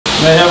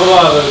They have a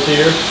lot of those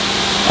here.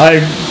 I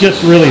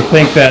just really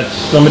think that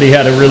somebody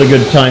had a really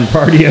good time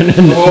partying.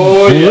 And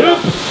oh yeah,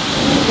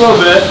 a little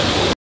bit.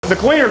 The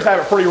cleaners have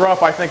it pretty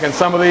rough, I think, in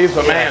some of these,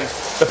 but man,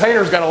 the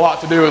painter's got a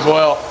lot to do as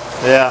well.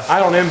 Yeah. I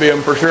don't envy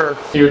them for sure.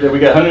 Here, we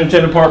got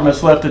 110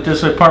 apartments left at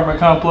this apartment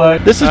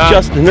complex. This is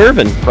Justin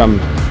Irvin from,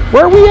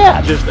 where are we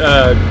at? Just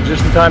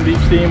in time deep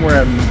steam.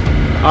 We're in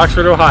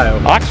Oxford, Ohio.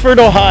 Oxford,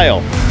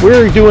 Ohio.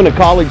 We're doing a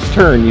college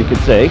turn, you could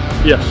say.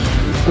 Yes.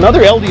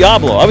 Another El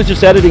Diablo. I was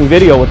just editing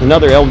video with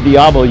another El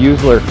Diablo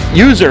user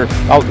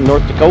out in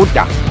North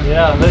Dakota.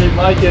 Yeah,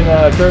 Mike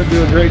and Kurt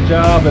do a great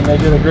job, and they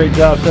did a great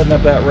job setting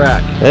up that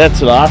rack.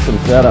 That's an awesome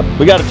setup.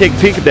 We got to take a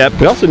peek at that.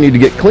 We also need to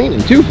get cleaning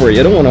too for you.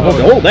 I don't want to hook.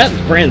 Oh, that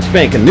is brand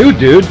spanking new,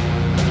 dude.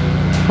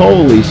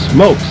 Holy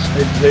smokes.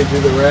 They do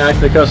the rack,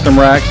 the custom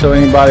rack, so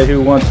anybody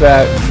who wants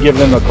that, give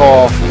them a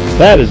call.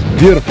 That is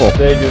beautiful.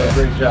 They do a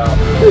great job.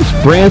 It's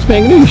brand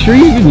spanking new. You sure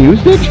you even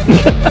used it?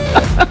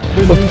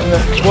 Been using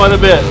it quite a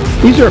bit.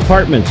 These are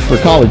apartments for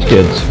college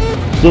kids.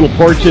 Little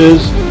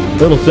porches,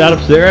 little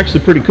setups. They're actually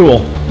pretty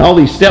cool. All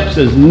these steps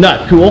is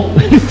not cool.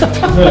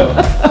 No.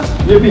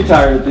 You'd be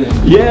tired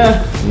then.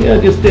 Yeah,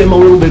 just them a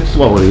little bit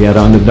slower yet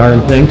on the darn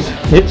things.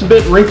 It's a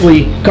bit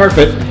wrinkly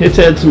carpet. It's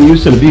had some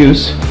use and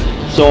abuse.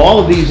 So all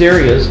of these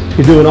areas,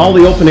 you're doing all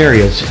the open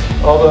areas.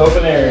 All the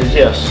open areas,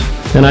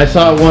 yes. And I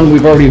saw one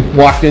we've already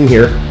walked in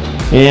here.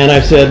 And I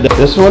said,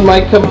 this one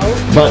might come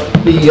out, but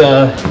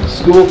the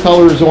school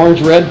color is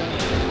orange red.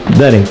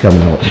 That ain't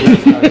coming out.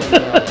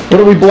 What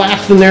are we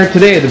blasting there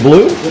today? The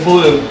blue? The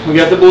blue. We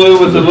got the blue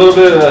with a little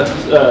bit of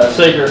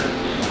Saiger.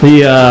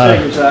 The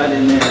Saiger side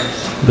in there.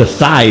 The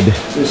side.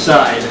 The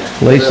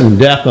side. Lay some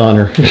death on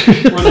her.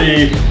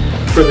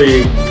 for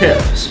the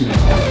pet smell.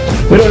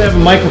 We don't have a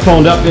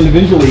microphone up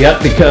individually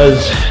yet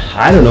because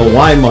I don't know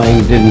why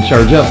mine didn't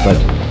charge up, but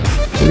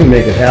we're gonna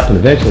make it happen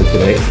eventually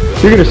today.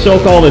 You're gonna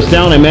soak all this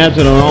down, I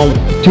imagine, on all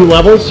 2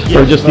 levels, yes,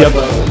 or just the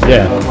upper?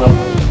 Yeah.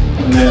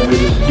 And then we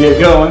just get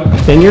going.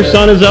 And your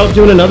son is out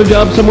doing another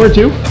job somewhere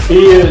too?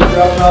 He is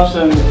dropping off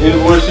some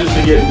invoices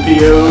to get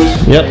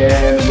POs. Yep.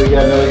 And we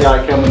got another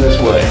guy coming this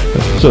way.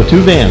 So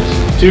 2 vans.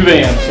 2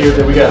 vans here.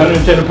 We got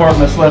 110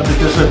 apartments left at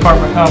this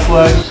apartment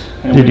complex,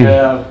 and we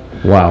have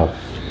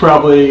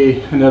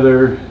probably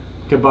another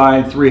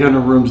combined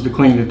 300 rooms to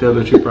clean at the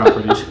other 2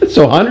 properties.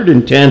 So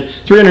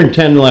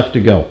 310 left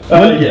to go.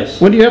 Yes.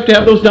 When do you have to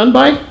have those done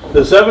by?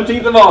 The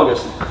 17th of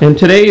August. And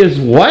today is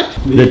what?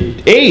 The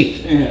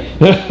 8th. Yeah.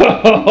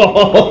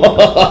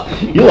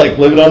 You like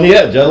living on the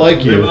edge. I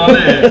like you. Living on the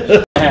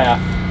edge.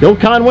 Half. Bill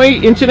Conway,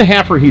 1.5 inch,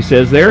 he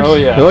says there. Oh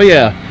yeah. Oh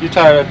yeah. You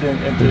tired at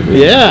the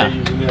yeah.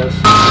 using this.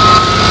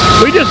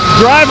 We just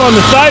drive on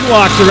the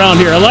sidewalks around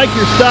here. I like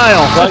your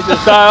style. I like the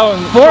style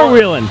and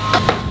 4-wheeling.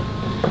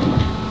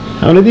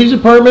 How many of these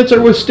apartments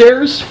are with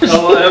stairs?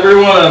 Oh, every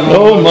one of them.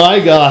 Oh my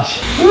gosh.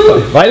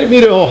 Invited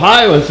me to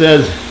Ohio and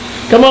says,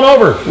 come on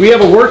over. We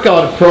have a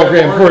workout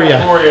program for you.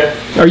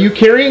 Are you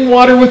carrying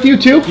water with you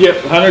too?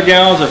 Yep, 100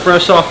 gallons of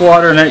fresh soft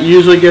water, and that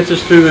usually gets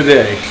us through the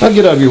day. I'll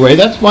get out of your way.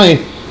 That's my...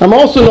 I'm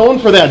also known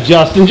for that,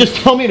 Justin. Just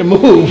tell me to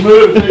move.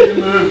 Move, take a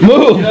move.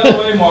 Move. Get out of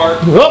the way,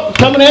 Mark. Oh,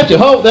 coming at you.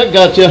 Oh, that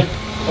got you.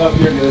 Oh,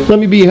 you're good. Let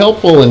me be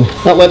helpful and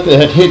not let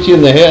that hit you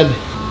in the head.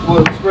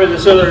 We'll spread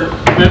this other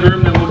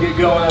bedroom, then we'll get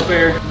going up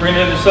there. Bring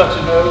in the suction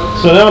hose.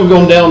 So now I'm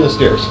going down the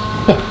stairs.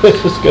 This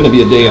is going to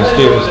be a day of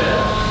stairs.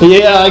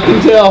 Yeah, I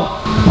can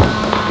tell.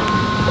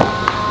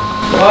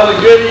 A lot of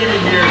good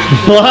eating here.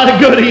 A lot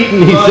of good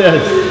eating, he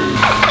says.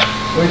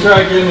 We try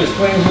to get them as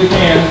clean as we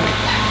can,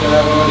 so that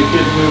when the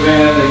kids move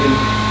in, they can...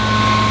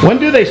 When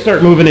do they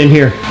start moving in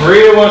here?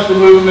 Maria wants to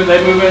move them in.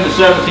 They move in the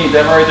 17th.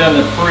 They've already done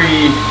the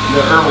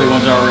early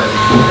ones already.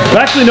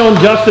 I've actually known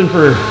Justin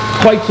for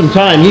quite some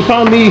time. He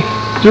found me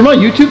through my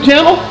YouTube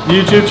channel?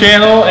 YouTube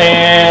channel,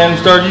 and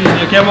started using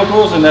the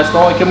chemicals, and that's the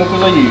only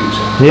chemicals I use.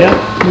 Yeah,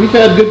 we've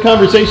had good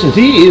conversations.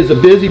 He is a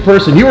busy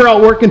person. You were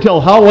out working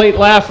till how late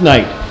last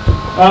night?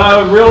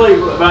 Really,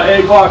 about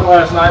 8 o'clock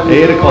last night.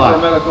 We 8 o'clock.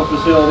 Our medical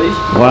facilities.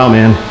 Wow,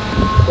 man.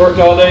 Worked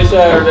all day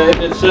Saturday.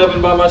 Did 7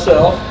 by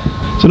myself.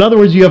 So in other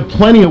words, you have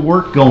plenty of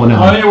work going on.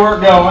 Plenty of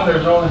work going.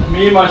 There's only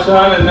me, my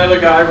son, and another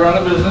guy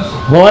run the business.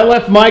 Well, I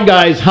left my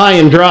guys high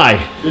and dry.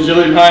 Did you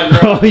leave them high and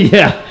dry? Oh,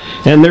 yeah.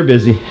 And they're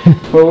busy.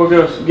 Well, we'll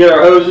go get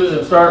our hoses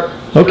and start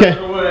okay.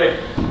 Away.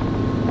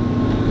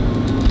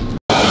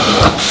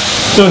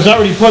 So he's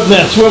already putting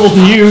that swivel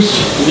to use.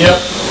 Yep.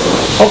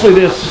 Hopefully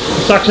this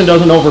suction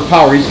doesn't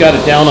overpower. He's got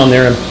it down on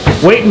there.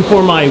 I'm waiting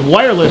for my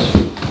wireless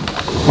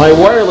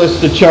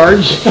to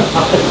charge.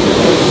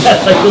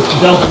 I just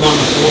dump them on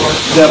the floor.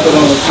 Dump it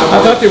on the floor. I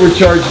thought they were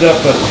charged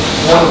up, but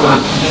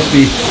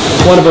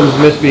one of them's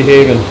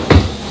misbehaving.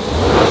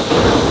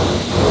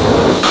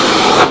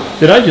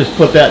 Did I just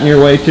put that in your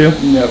way too?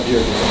 Nope,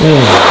 you're good.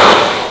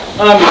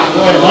 Am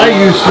I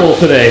useful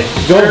today?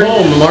 Go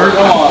home, Mark.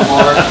 Come on,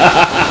 Mark.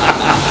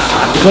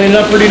 Clean it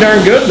up pretty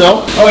darn good,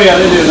 though. Oh yeah,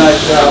 they do a nice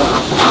job.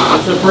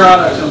 It's the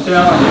products, I'm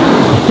telling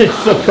you.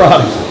 It's the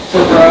products. It's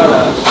the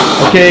products.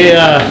 Okay,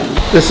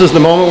 this is the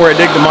moment where I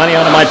dig the money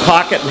out of my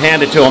pocket and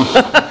hand it to him.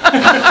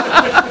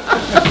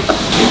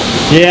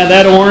 Yeah,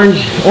 that orange.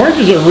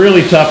 Oranges are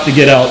really tough to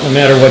get out no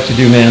matter what you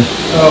do, man.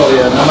 Oh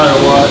yeah, no matter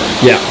what.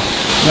 Yeah.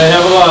 They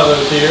have a lot of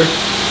those here.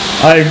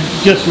 I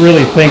just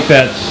really think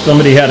that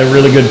somebody had a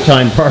really good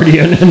time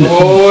partying. And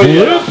oh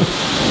yeah.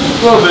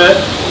 A little bit.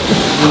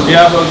 The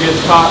Diablo gets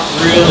hot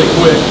really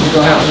quick. You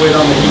don't have to wait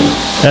on the heat.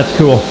 That's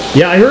cool.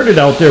 Yeah, I heard it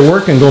out there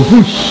working, going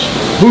whoosh,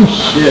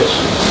 whoosh. Yes.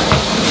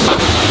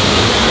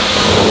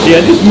 See,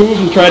 I just move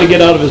and try to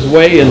get out of his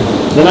way, and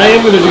then I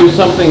am going to do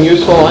something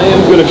useful. I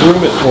am going to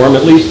groom it for him,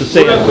 at least to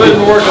say I put it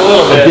in work a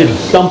little bit. I did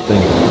something.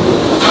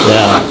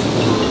 Yeah.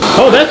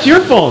 Oh, that's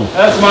your phone.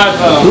 That's my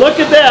phone. Look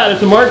at that.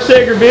 It's a Mark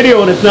Saiger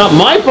video, and it's not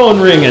my phone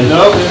ringing.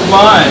 Nope, it's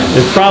mine.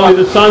 It's probably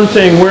the son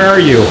saying, "Where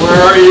are you?" Where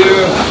are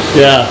you?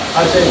 Yeah.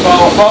 I say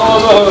follow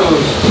the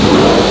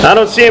hose. I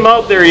don't see him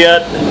out there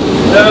yet.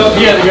 No,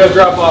 he had to go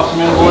drop off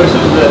some invoices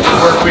that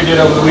work we did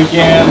over the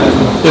weekend. And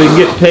so he can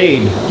get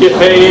paid. Get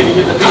paid and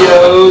get the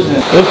POs. And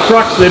those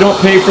trucks, they don't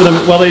pay for them.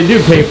 Well, they do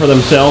pay for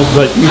themselves,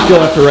 but you still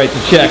have to write the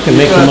check and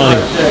make the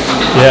money.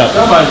 Yeah.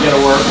 Somebody's got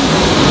to work.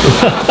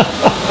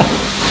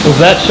 Was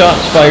that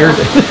shots fired?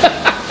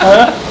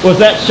 Huh?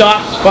 Was that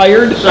shots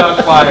fired?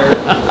 Shots fired.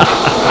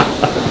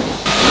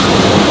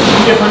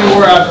 You get pretty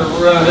wore out for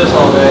running this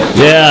all day.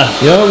 Yeah.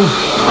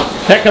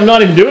 Heck, I'm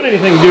not even doing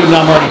anything, dude, and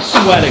I'm already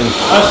sweating.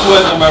 I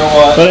sweat no matter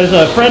what. But as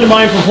a friend of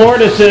mine from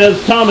Florida says,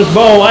 Thomas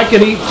Bowe, I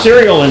can eat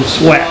cereal and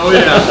sweat. Oh,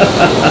 yeah.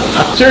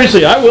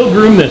 Seriously, I will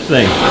groom this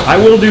thing. I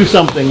will do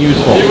something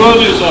useful. You will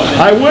do something.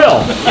 I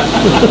will.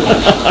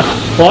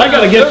 Well, I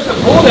got to get... There's a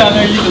pool down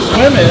there you can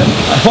swim in.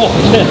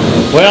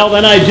 Well,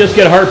 then I just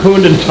get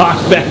harpooned and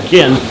tossed back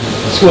in.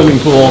 Swimming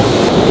pool.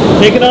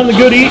 Taking on the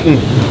good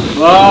eating. A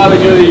lot of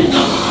good eating.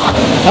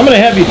 I'm going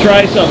to have you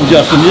try something,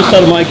 Justin, just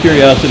out of my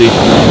curiosity.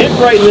 Hit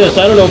right in this.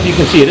 I don't know if you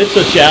can see it. It's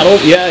a shadow.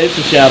 Yeah, it's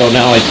a shadow.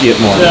 Now I see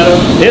it more. Shadow.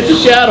 It's a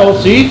shadow.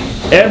 See?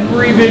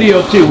 Every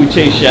video, too, we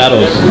chase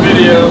shadows. Every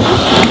video.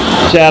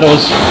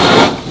 Shadows.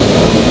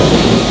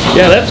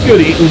 Yeah, that's good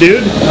eating,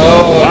 dude.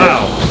 Oh,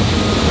 wow.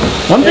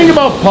 One thing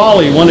about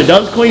poly, when it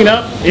does clean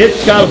up,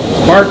 it's got a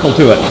sparkle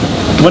to it.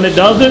 When it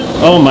doesn't,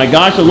 oh my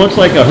gosh, it looks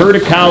like a herd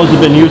of cows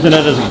have been using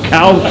it as a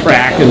cow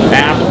track and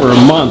path for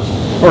a month.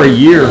 Or a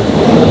year.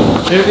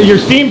 Your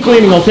steam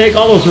cleaning will take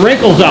all those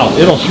wrinkles out.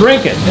 It'll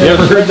shrink it. You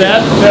ever heard that?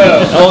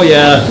 No. Oh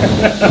yeah.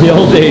 The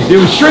old days. It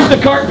would shrink the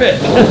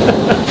carpet.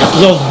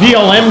 Those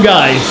VLM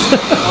guys.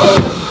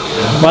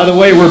 By the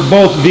way, we're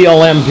both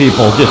VLM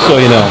people, just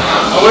so you know.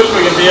 I wish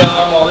we could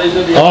VLM all these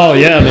videos. Oh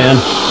yeah, man.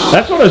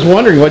 That's what I was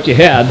wondering what you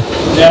had.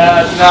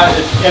 Yeah, it's not.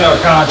 It's in our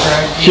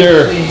contract.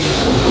 Sure.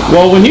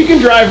 Well, when you can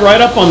drive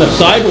right up on the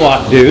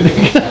sidewalk, dude.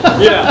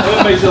 Yeah,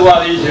 that makes it a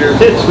lot easier.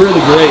 It's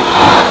really great.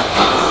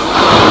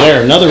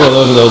 There, another one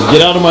of those.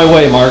 Get out of my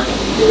way, Mark.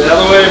 Get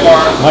out of the way,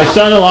 Mark. My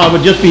son-in-law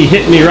would just be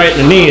hitting me right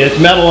in the knee. It's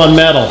metal on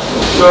metal.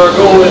 So our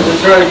goal is to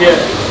try to get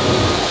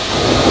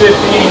 15,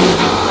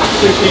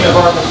 16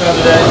 apartments done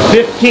today.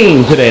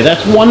 15 today.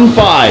 That's 1.5.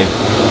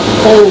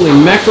 Holy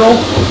mackerel.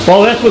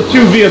 Well, that's with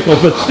 2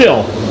 vehicles, but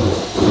still.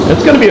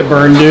 It's going to be a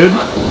burn, dude.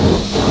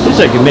 At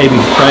least I could maybe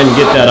try and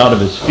get that out of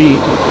his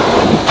feet.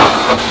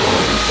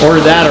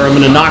 Or that, or I'm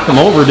going to knock him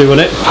over doing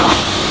it.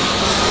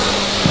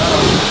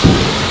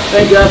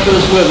 Thank God for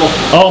the swivel.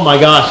 Oh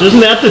my gosh, isn't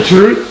that the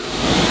truth?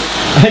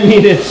 I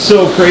mean, it's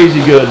so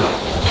crazy good.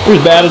 You're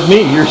as bad as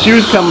me. Your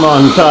shoes come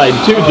untied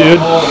too, dude.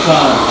 All the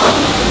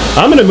time.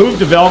 I'm going to move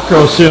to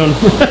Velcro soon.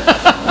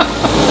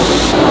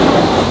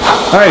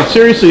 All right,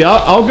 seriously,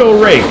 I'll go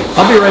rake.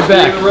 I'll be right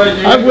back.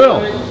 I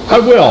will. I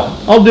will.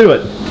 I'll do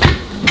it.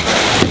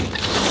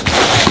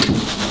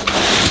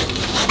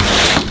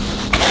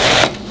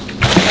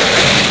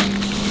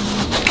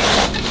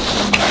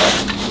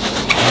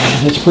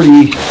 That's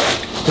pretty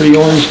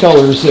orange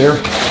colors there.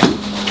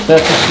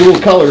 That's the school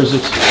colors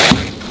it's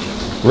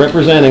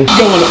representing.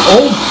 Going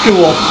old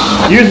school,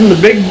 using the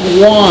big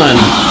wand.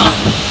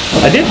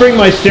 I did bring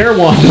my stair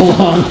wand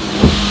along.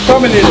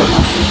 Probably need a,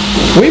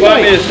 we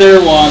might need a stair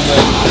wand,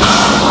 but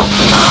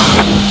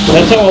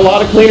that's how a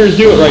lot of cleaners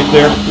do it right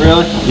there.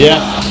 Really?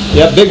 Yeah.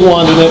 Yeah, big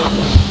wand in it.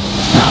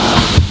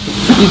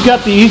 He's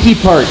got the easy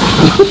part.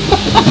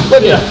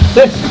 Look at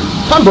this.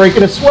 I'm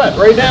breaking a sweat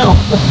right now.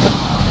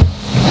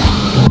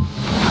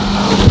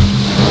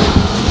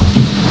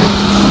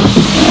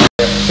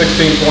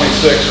 16.6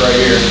 right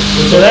here.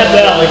 So that's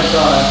out.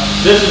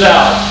 This is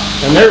out.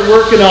 And they're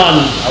working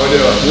on How we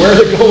doing? where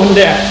they're going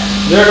next.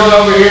 they're going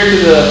over here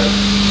to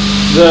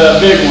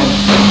the big one.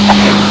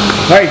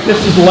 All right,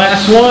 this is the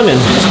last one, and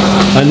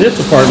in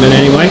this apartment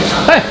anyway.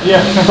 Hey,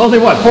 Yeah.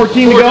 only what,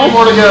 14 to go? 14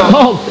 more to go.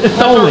 Oh, it's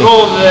That's our only.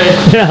 goal today.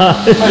 Yeah.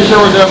 Make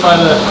sure we're done by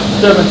the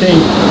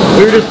 17th.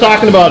 We were just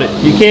talking about it.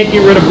 You can't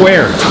get rid of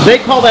wear. They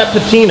call that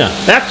patina.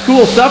 That's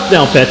cool stuff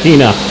now,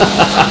 patina.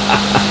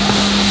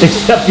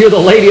 Except you're the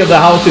lady of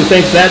the house who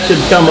thinks that should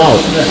come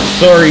out.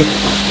 Sorry.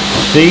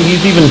 See,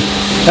 he's even,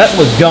 that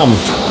was gum.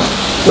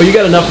 Well, you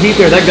got enough heat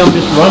there, that gum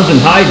just runs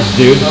and hides,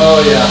 dude. Oh,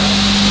 yeah.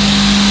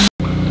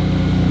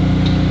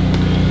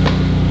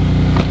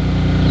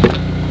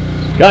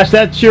 Gosh,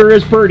 that sure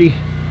is pretty.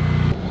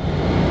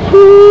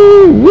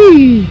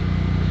 Woo-wee.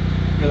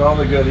 Get all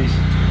the goodies.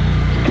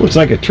 Looks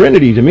like a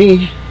Trinity to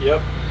me.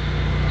 Yep.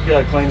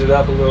 Gotta clean it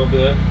up a little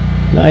bit.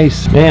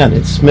 Nice. Man,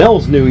 it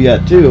smells new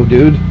yet too,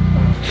 dude.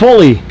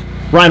 Fully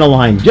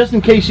rhino-lined, just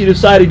in case you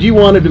decided you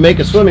wanted to make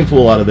a swimming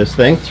pool out of this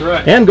thing. That's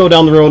right. And go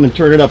down the road and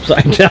turn it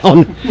upside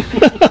down.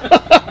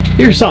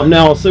 Here's something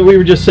else that we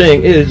were just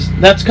saying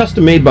that's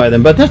custom made by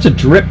them, but that's a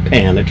drip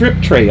pan, a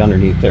drip tray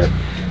underneath there.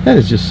 That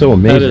is just so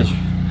amazing. That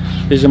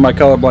is. These are my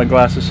colorblind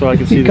glasses, so I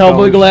can see the cowboy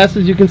colors.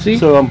 glasses you can see?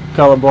 So I'm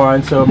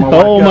colorblind, so my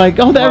wife my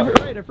God,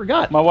 right, I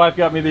forgot. My wife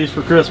got me these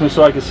for Christmas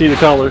so I could see the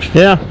colors.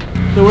 Yeah.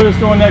 So we're just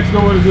going next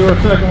door to do our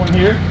second one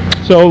here.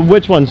 So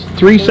which one's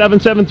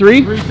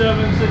 3773?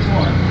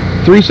 3761.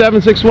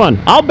 3761.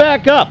 I'll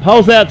back up.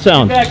 How's that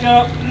sound? Back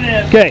up.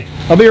 Okay,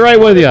 I'll be right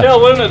with you. Tell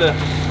Luna to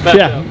back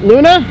up.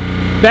 Luna,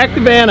 back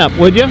the van up,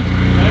 would you?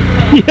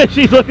 Yeah,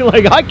 she's looking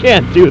like, I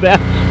can't do that.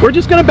 We're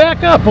just going to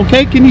back up,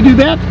 okay? Can you do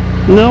that?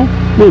 No?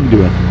 We'll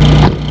do it.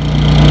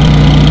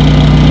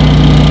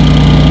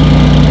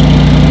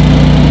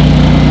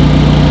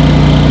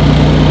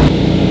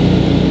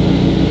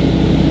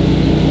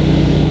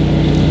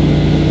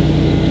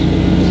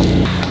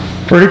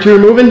 Furniture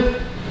moving?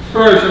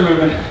 Furniture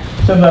moving.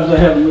 Sometimes I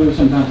have to move,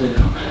 sometimes I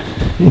don't.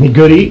 Any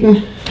good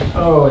eating?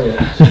 Oh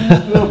yeah,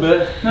 a little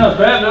bit. Not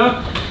bad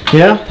though.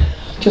 Yeah,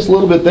 just a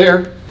little bit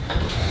there.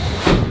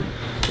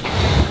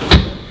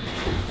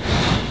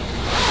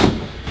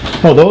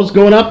 Oh, those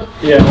going up?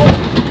 Yeah.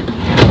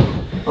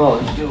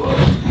 Oh, let's go up.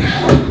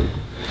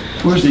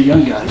 Where's the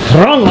young guy?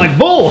 Wrong like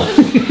bull.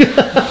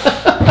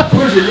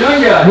 Where's the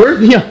young guy? Where's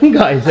the young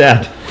guys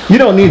at? You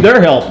don't need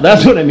their help.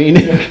 That's what I mean.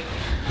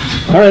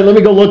 All right, let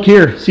me go look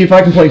here. See if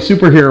I can play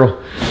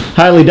superhero.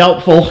 Highly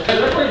doubtful.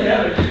 They're pretty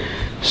heavy.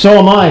 So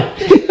am I.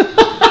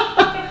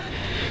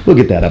 We'll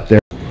get that up there.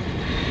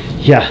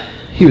 Yeah,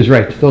 he was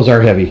right. Those are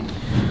heavy.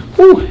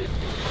 Whew.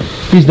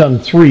 He's done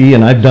 3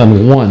 and I've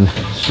done 1.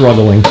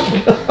 Struggling.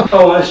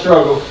 Oh, I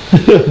struggle.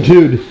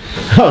 Dude,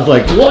 I was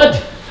like,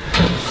 what?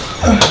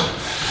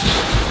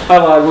 I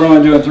lied. We're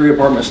only doing 3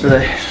 apartments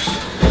today.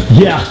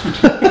 Yeah.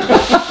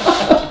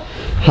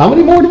 How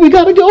many more do we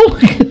gotta go?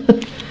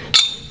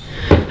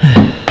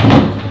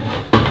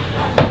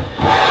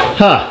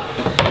 Huh.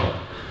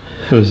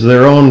 It was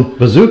their own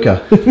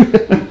bazooka.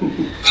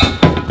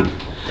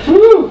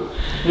 Woo!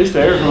 At least the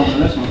air's on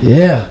this one.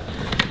 Yeah.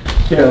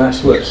 Yeah, I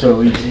sweat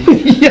so easy.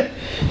 Yeah.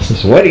 This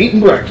is what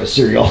eating breakfast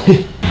cereal.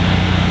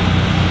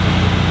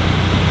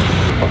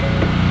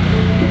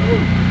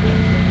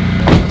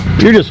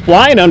 You're just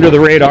flying under the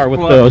radar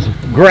with those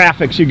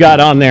graphics you got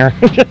on there.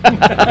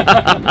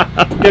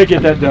 Gotta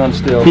get that done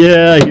still.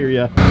 Yeah, I hear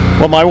ya.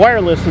 Well, my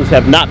wirelesses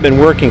have not been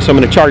working, so I'm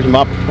going to charge them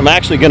up. I'm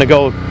actually going to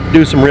go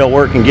do some real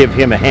work and give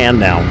him a hand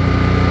now.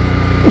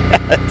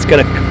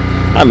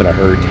 I'm going to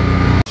hurt.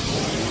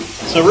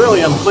 So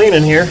really, I'm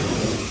cleaning here.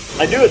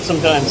 I do it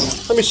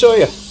sometimes. Let me show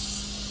you.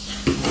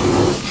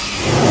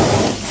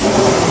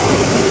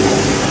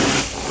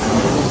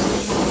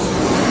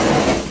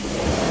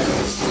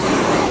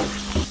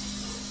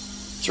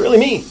 It's really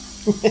me.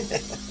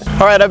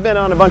 All right, I've been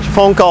on a bunch of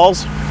phone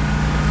calls.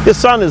 His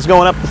son is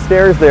going up the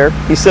stairs there.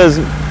 He says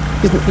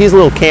he's a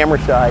little camera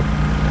shy.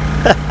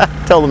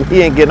 Tell him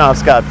he ain't getting off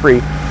scot-free.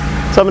 So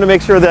I'm going to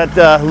make sure that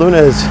Luna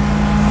is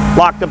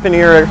locked up in the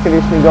air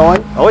conditioning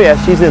going. Oh yeah,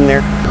 she's in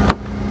there.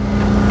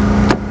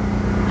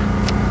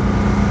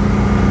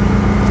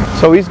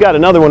 So he's got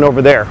another one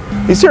over there.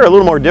 These here are a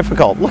little more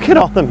difficult. Look at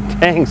all them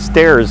dang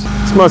stairs.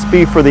 This must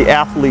be for the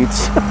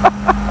athletes.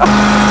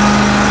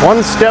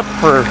 1 step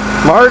for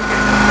Mark,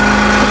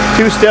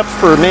 2 steps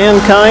for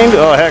mankind.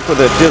 Oh, heck with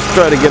it. Just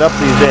try to get up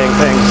these dang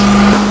things.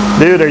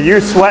 Dude, are you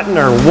sweating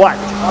or what?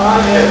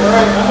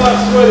 I'm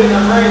not sweating,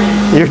 I'm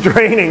raining. You're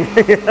draining.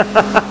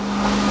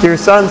 Your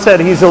son said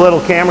he's a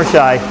little camera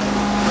shy.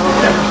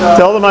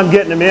 Tell them I'm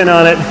getting him in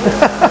on it.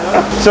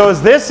 So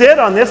is this it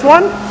on this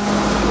one?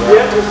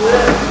 Yep, this is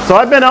it. So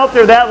I've been out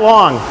there that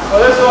long. Oh,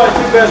 this is only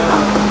 2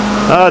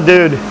 bedrooms. Oh,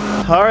 dude.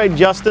 All right,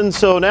 Justin,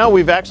 so now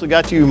we've actually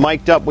got you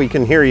mic'd up. We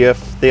can hear you.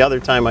 If the other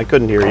time I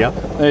couldn't hear you.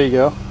 There you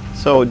go.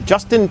 So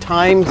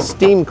just-in-time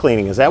steam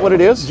cleaning, is that what it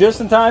is?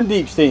 Just-in-time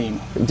deep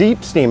steam.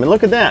 Deep steam, and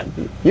look at that.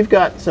 You've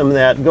got some of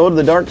that Go to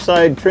the Dark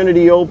Side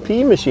Trinity OP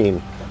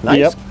machine.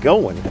 Nice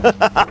going. Nope,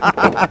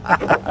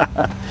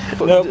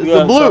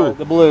 the blue.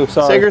 The blue,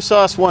 sorry. Saiger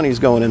Sauce 1, he's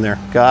going in there.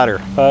 Got her.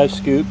 5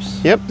 scoops.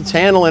 Yep, it's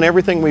handling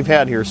everything we've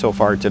had here so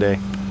far today.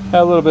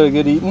 Had a little bit of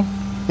good eating.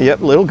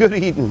 Yep, little good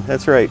eating,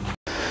 that's right.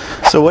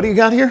 So what do you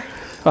got here?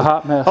 A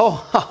hot mess.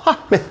 Oh,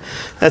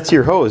 that's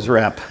your hose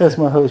wrap. That's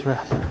my hose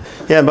wrap.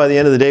 Yeah, and by the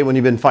end of the day, when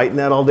you've been fighting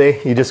that all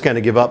day, you just kind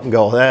of give up and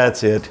go,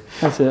 that's it.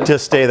 That's it.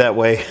 Just stay that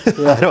way.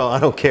 Yeah. I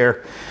don't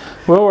care.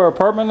 Well, we're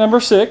apartment number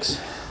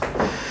 6.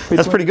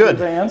 That's pretty good.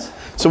 Vans.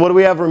 So what do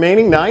we have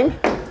remaining? 9?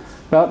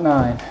 About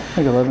 9. I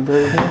think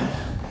 11:30 here.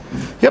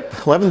 Yep,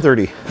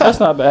 11:30. That's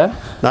not bad.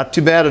 Not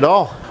too bad at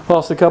all.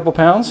 Lost a couple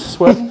pounds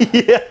sweating.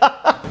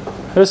 Yeah.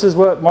 This is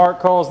what Mark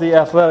calls the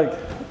athletic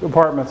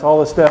apartments, all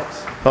the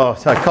steps. Oh,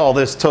 I call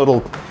this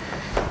total,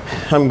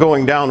 I'm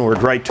going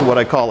downward right to what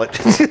I call it.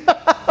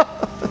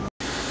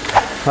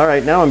 All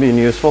right, now I'm being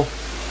useful.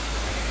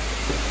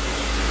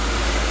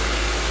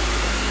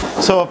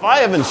 So if I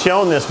haven't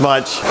shown this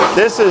much,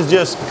 this is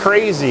just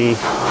crazy.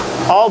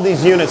 All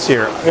these units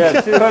here. We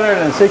had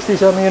 260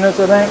 some units,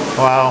 I think.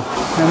 Wow.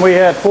 And we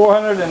had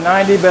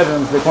 490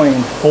 bedrooms to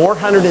clean.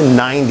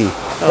 490 bedrooms.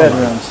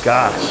 Oh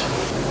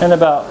gosh. In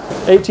about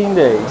 18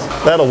 days.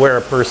 That'll wear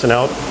a person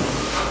out.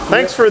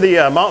 Thanks for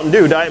the Mountain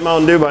Dew, Diet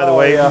Mountain Dew, by the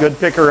way. Yeah. Good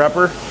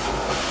picker-upper.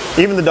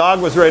 Even the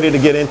dog was ready to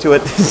get into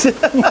it.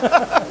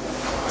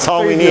 That's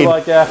all we need.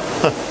 Like that.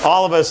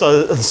 All of us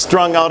are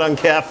strung out on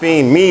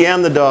caffeine, me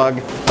and the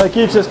dog. That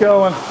keeps us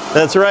going.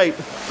 That's right.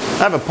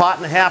 I have a pot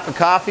and a half of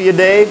coffee a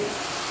day.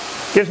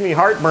 Gives me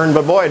heartburn,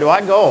 but boy, do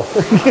I go.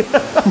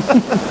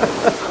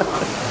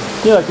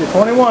 You're like you're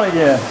 21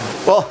 again.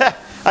 Well,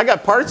 I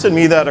got parts in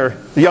me that are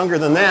younger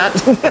than that.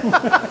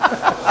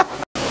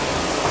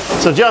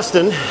 So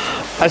Justin,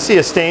 I see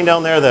a stain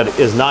down there that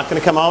is not going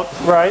to come out.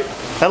 Right.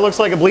 That looks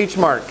like a bleach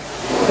mark.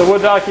 So we'll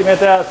document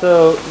that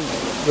so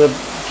the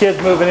kids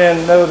moving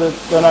in know that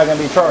they're not going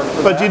to be charged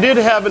for But that. you did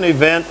have an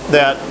event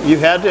that you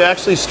had to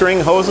actually string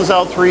hoses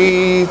out,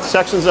 3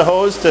 sections of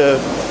hose, to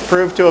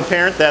prove to a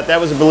parent that that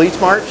was a bleach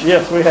mark?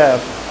 Yes, we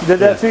have. Did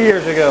that 2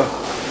 years ago.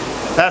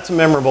 That's a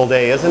memorable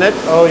day, isn't it?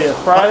 Oh yes,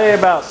 Friday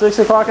about 6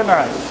 o'clock at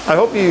night. I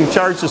hope you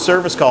charged a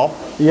service call.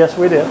 Yes,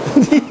 we did.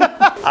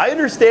 I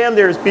understand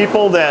there's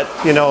people that,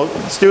 you know,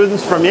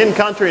 students from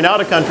in-country and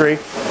out-of-country,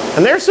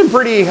 and there's some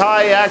pretty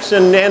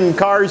high-action end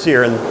cars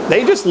here, and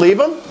they just leave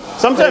them.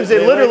 Sometimes they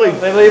literally...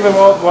 They leave them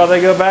while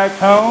they go back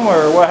home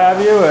or what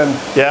have you, and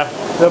yeah,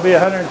 there'll be a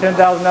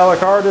 $110,000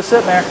 car just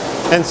sitting there.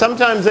 and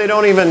sometimes they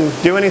don't even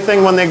do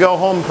anything when they go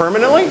home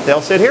permanently. They'll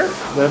sit here.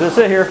 They'll just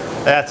sit here.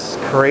 That's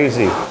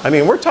crazy. I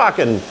mean, we're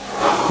talking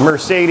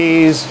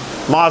Mercedes,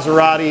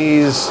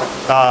 Maseratis,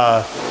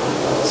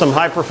 some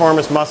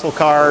high-performance muscle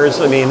cars.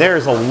 I mean,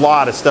 there's a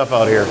lot of stuff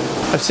out here.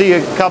 I see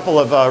a couple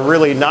of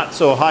really not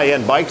so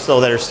high-end bikes, though,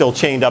 that are still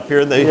chained up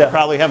here. They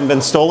probably haven't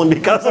been stolen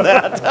because of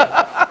that.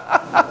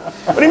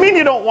 What do you mean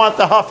you don't want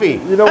the Huffy?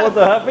 You don't want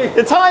the Huffy?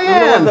 It's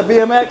high-end. You don't want the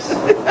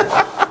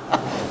BMX?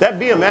 That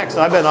BMX,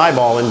 I've been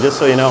eyeballing, just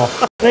so you know.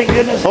 Thank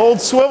goodness.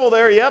 Old swivel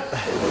there, yep.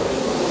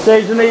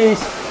 Save the knees.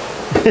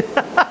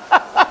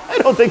 I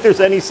don't think there's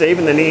any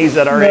saving the knees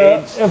at our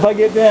age. If I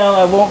get down,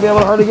 I won't be able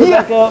to hardly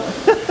get back up.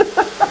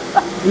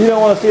 You don't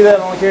want to see that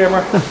on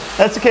camera.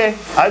 That's okay.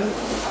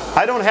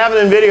 I don't have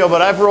it in video,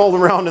 but I've rolled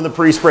around in the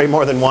pre-spray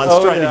more than once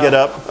trying to get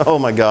up. Oh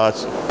my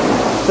gosh.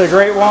 It's a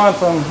great one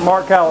from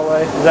Mark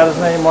Calloway. Is that his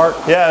name, Mark?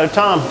 Yeah,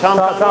 Tom.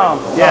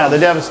 Yeah, the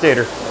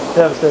Devastator.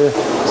 Devastator.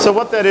 So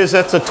what that is,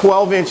 that's a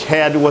 12-inch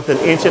head with an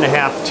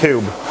 1.5-inch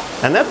tube.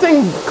 And that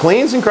thing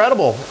cleans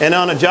incredible. And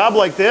on a job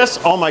like this,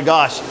 oh my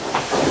gosh.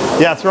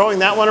 Yeah, throwing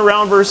that one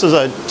around versus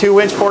a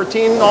 2-inch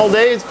 14 all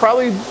day, it's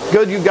probably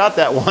good you got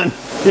that one.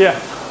 Yeah.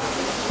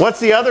 What's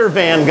the other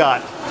van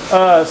got?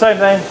 Same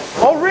thing.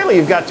 Oh really,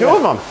 you've got 2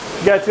 of them.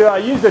 Got two. I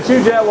used the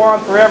 2-jet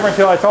wand forever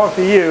until I talked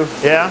to you.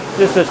 Yeah?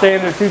 Just a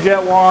standard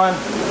 2-jet wand,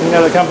 you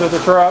know, that comes with the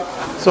truck.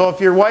 So if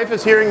your wife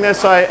is hearing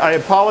this, I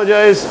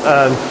apologize.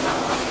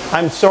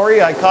 I'm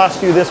sorry I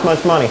cost you this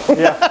much money.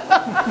 Yeah.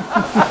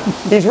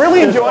 He's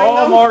really enjoying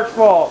them. All Mark's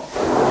fault.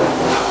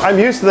 I'm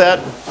used to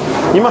that.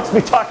 You must be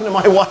talking to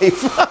my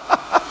wife.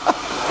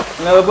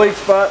 Another bleach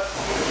spot.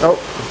 Oh.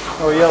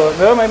 Oh, yellow.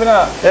 No, maybe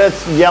not.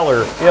 It's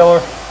yeller.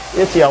 Yeller.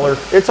 It's yeller.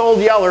 It's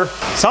old yeller.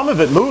 Some of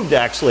it moved,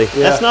 actually.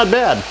 Yeah. That's not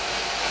bad.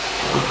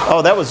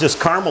 Oh, that was just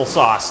caramel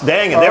sauce.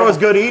 Dang it. There was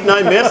good eating.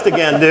 I missed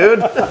again,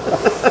 dude.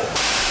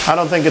 I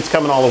don't think it's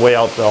coming all the way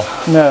out, though.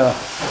 No.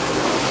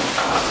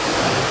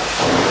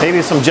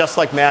 Maybe some Just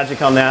Like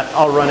Magic on that.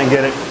 I'll run and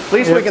get it. At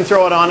least we can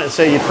throw it on and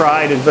say you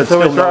tried, but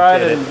so still we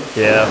tried it.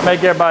 Yeah.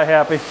 Make everybody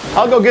happy.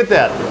 I'll go get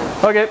that.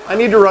 Okay. I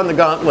need to run the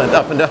gauntlet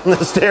up and down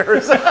the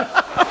stairs.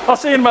 I'll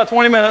see you in about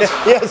 20 minutes.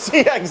 Yes,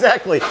 yeah,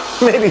 exactly.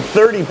 Maybe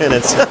 30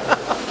 minutes.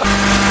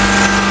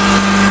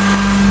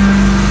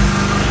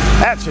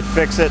 That should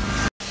fix it.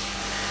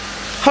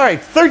 All right,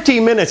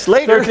 13 minutes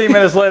later. 13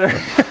 minutes later.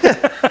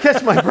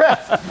 Catch my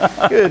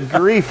breath. Good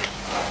grief.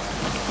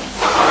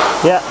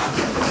 Yeah,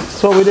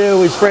 that's what we do.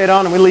 We spray it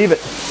on and we leave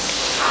it.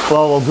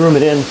 Well, we'll groom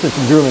it in since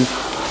it's grooming.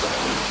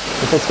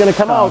 If it's going to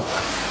come out,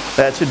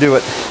 that should do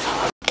it.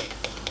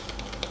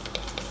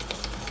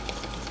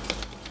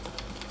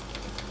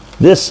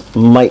 This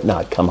might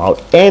not come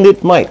out, and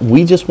it might.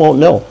 We just won't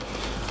know.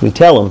 We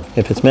tell them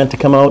if it's meant to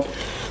come out,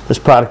 this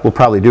product will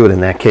probably do it in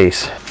that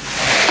case.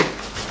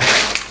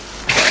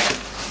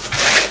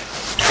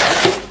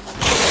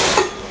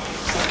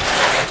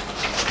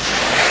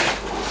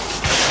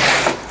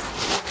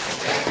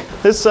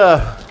 This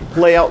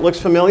layout looks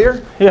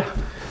familiar. Yeah.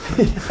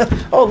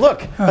 Oh,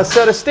 look, a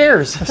set of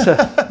stairs.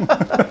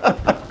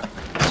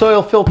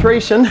 Soil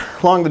filtration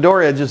along the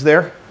door edges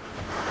there.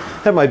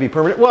 That might be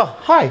permanent. Well,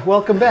 hi,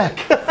 welcome back.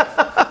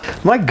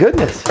 My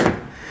goodness.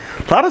 A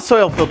lot of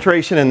soil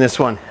filtration in this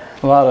one.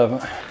 A lot of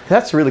them.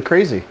 That's really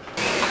crazy.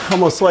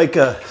 Almost like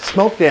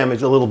smoke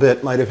damage a little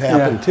bit might have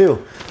happened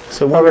too.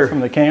 So probably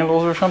from the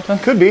candles or something?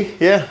 Could be,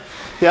 yeah.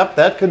 Yep,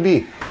 that could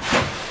be.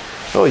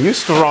 Oh, you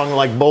strong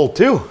like bull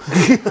too.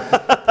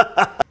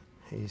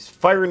 He's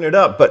firing it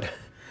up, but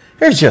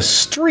There's just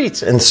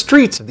streets and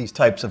streets of these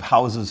types of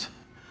houses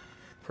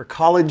for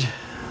college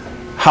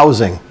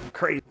housing.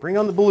 Crazy. Bring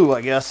on the blue,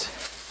 I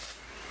guess.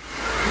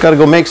 Got to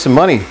go make some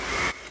money.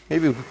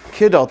 Maybe a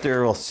kid out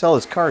there will sell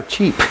his car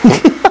cheap.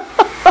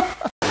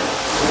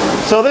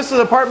 So this is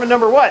apartment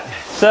number what?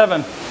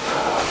 7.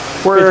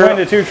 We're between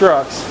the 2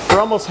 trucks.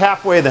 We're almost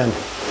halfway then.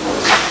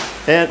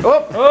 And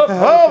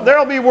oh,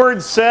 there'll be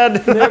words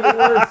said.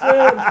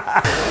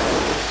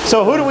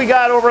 So who do we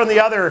got over on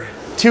the other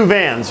 2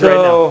 vans right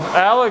now? So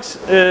Alex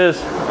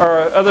is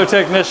our other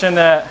technician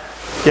that,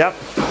 yep,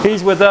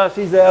 he's with us.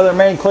 He's the other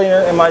main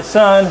cleaner, and my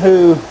son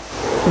who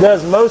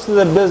does most of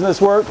the business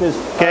work is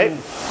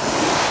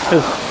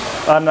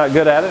I'm not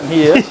good at it, and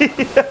he is.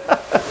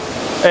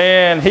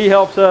 And he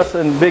helps us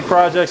in big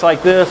projects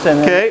like this and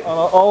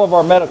on all of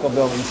our medical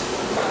buildings.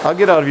 I'll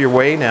get out of your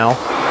way now.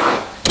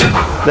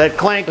 That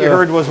clank you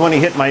heard was when he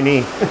hit my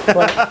knee.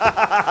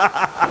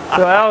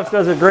 So Alex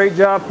does a great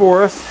job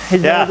for us.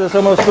 He's been with us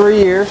almost 3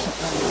 years.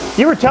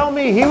 You were telling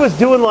me he was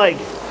doing like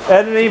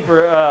editing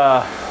for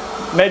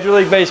Major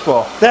League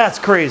Baseball. That's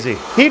crazy.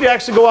 He'd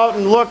actually go out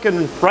and look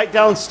and write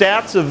down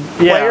stats of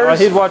players. Well,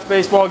 he'd watch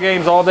baseball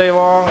games all day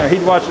long, or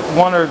he'd watch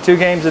 1 or 2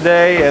 games a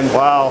day. And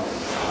wow,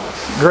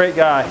 great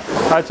guy.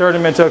 I turned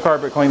him into a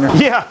carpet cleaner.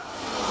 Yeah.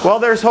 Well,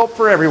 there's hope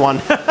for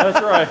everyone.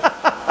 That's right.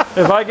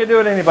 If I could do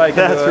it, anybody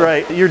can do it. That's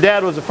right. Your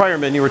dad was a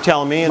fireman, you were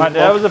telling me. My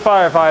dad was a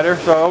firefighter,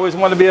 so I always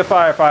wanted to be a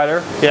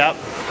firefighter. Yep.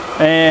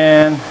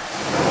 And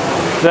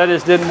that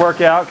just didn't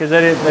work out because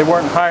they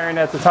weren't hiring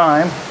at the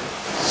time.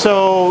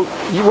 So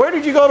where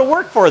did you go to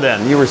work for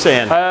then, you were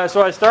saying?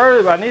 So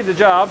I needed a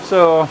job,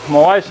 so my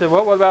wife said,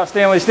 well, what about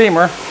Stanley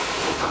Steamer?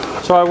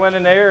 So I went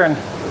in there and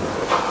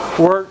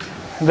worked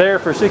there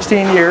for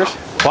 16 years.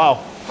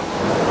 Wow.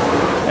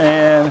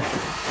 And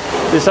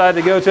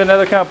decided to go to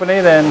another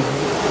company, then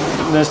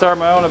start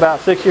my own about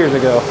 6 years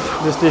ago.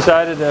 Just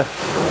decided to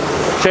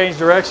change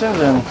directions,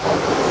 and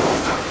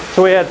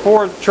so we had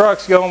 4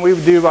 trucks going. We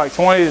would do like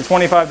 20 to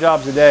 25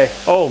 jobs a day.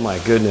 Oh my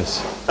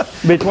goodness.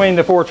 Between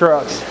the 4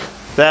 trucks.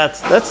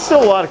 That's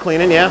still a lot of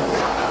cleaning, yeah.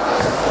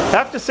 I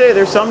have to say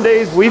there's some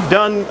days we've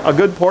done a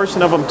good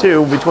portion of them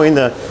too, between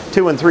the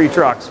 2 and 3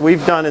 trucks.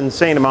 We've done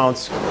insane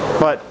amounts,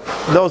 but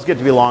those get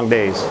to be long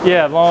days.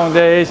 Yeah, long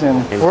days,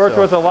 and worked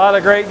with a lot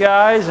of great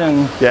guys,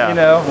 and you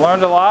know,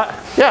 learned a lot.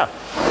 Yeah.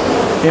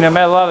 You know,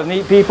 met a lot of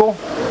neat people.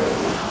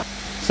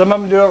 Some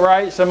of them do it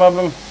right, some of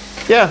them...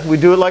 Yeah, we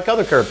do it like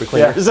other carpet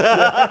cleaners.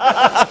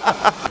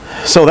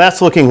 Yeah. So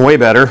that's looking way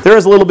better. There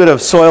is a little bit of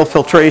soil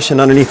filtration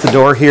underneath the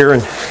door here,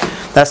 and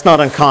that's not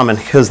uncommon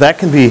because that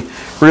can be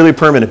really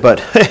permanent, but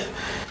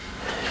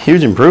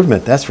huge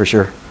improvement, that's for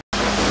sure.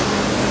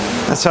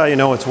 That's how you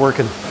know it's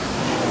working.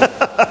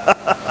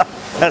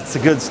 That's the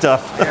good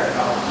stuff.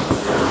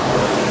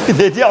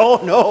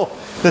 Oh no,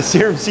 the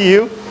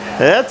CRMCU,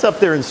 that's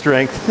up there in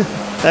strength.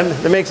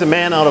 That makes a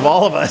man out of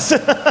all of us.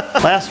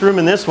 Last room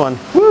in this one.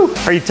 Woo.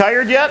 Are you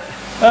tired yet?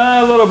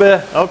 A little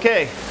bit.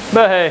 Okay.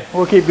 But hey,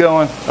 we'll keep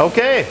going.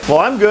 Okay. Well,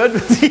 I'm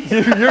good.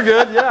 You're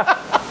good, yeah.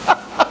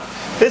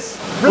 It's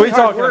really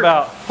hard work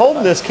about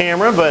holding this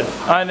camera, but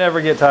I never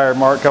get tired,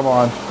 Mark. Come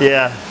on.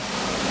 Yeah.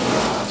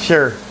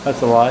 Sure.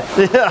 That's a lie.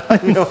 Yeah.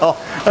 Well,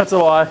 that's a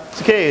lie.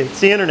 It's okay. It's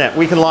the internet.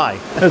 We can lie.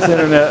 It's the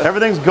internet.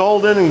 Everything's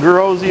golden and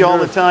rosy all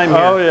the time here.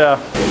 Oh yeah.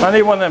 I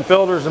need one of them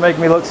filters to make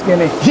me look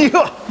skinny.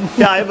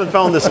 Yeah, I haven't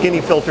found the skinny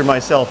filter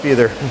myself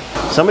either.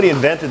 Somebody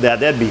invented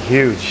that. That'd be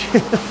huge.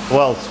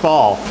 Well,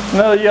 small.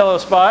 Another yellow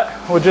spot.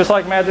 Would just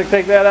like magic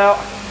take that out?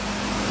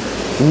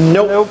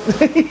 Nope. Nope.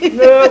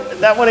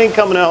 That one ain't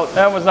coming out.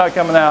 That one's not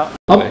coming out.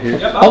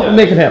 I'll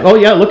make it happen. Oh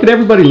yeah, look at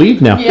everybody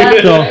leave now.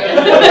 Yeah. So,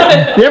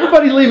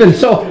 everybody's leaving.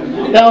 So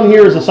down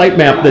here is a site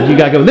map that you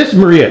got going. This is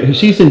Maria.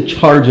 She's in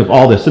charge of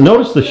all this. So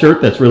notice the shirt.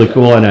 That's really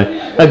cool. And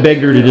I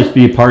begged her to just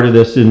be a part of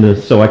this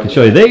so I could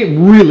show you. They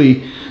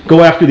really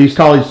go after these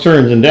college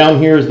turns. And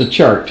down here is the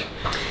chart.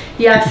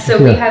 Yes,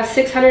 so we have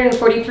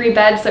 643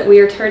 beds that we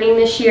are turning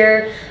this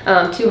year,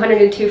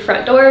 202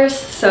 front doors,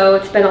 so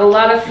it's been a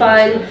lot of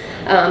fun.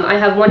 I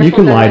have wonderful You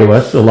can lie to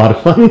us, a lot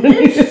of fun.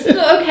 It's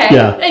okay,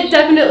 yeah. It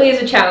definitely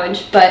is a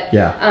challenge, but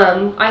yeah.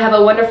 I have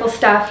a wonderful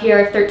staff here.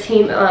 I have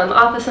 13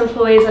 office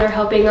employees that are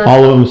helping us.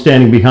 All of them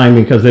standing behind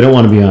me because they don't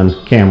want to be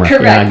on camera.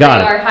 Correct, yeah, I got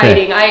they it. are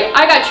hiding. Okay.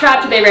 I got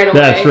trapped and they ran away.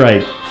 That's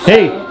right.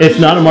 Hey, it's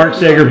not a Mark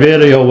Saiger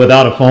video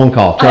without a phone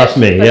call. Trust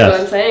me. That's yes. what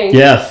I'm saying.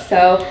 Yes.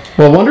 So.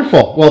 Well,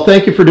 wonderful. Well,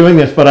 thank you for doing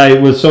this. But I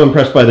was so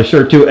impressed by the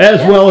shirt too,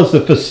 as well as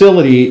the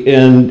facility.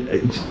 And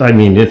I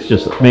mean, it's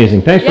just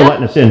amazing. Thanks for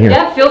letting us in here.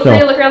 Yeah. Feel free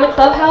to look around the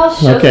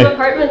clubhouse. Show some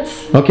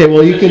apartments. Okay.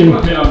 Well, you can.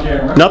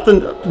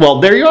 Nothing. Well,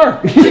 there you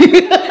are.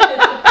 Did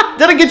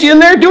I get you in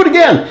there? Do it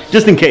again,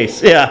 just in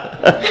case.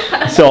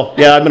 Yeah. So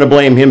yeah, I'm going to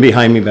blame him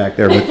behind me back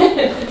there. But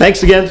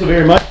thanks again so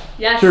very much.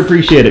 Yes. Sure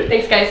appreciate it.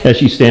 Thanks, guys. As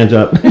she stands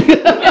up.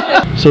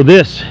 So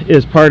this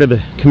is part of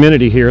the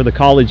community here, the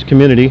college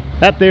community.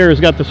 That there has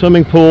got the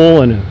swimming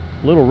pool and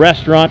a little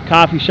restaurant,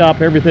 coffee shop,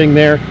 everything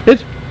there.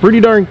 It's pretty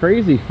darn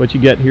crazy what you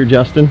get here,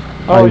 Justin.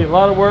 Oh, a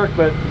lot of work,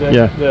 but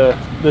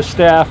the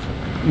staff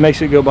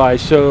makes it go by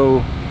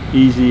so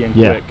easy and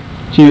quick.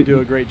 They do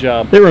a great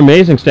job. They were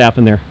amazing staff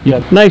in there.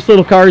 Yeah. Nice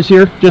little cars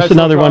here. Just nice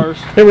another one.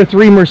 There were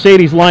 3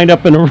 Mercedes lined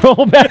up in a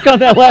row back on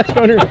that last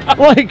corner.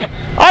 Like,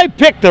 I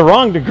picked the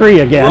wrong degree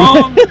again.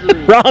 Wrong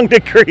degree. Wrong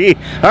degree.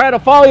 All right, I'll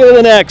follow you to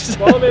the next.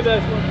 Follow me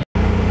next one.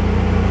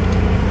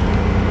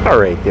 All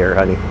right there,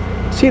 honey.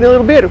 See you in a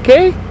little bit,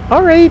 okay?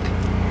 All right.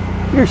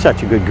 You're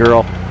such a good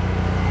girl.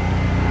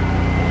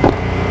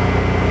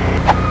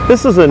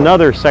 This is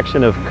another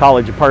section of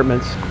college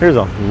apartments. There's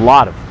a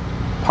lot of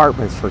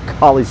apartments for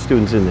college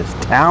students in this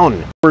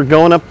town. We're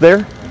going up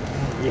there?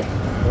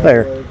 Yeah.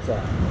 There.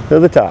 To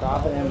the top.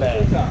 Top and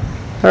back.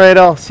 All right,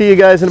 I'll see you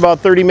guys in about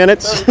 30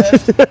 minutes.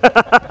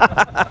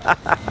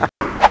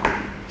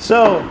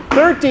 So,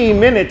 13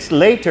 minutes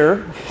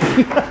later,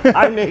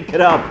 I make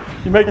it up.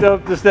 You make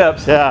the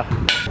steps. Yeah.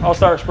 I'll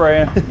start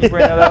spraying. You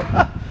bring that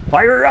up.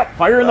 Fire up,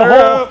 fire in the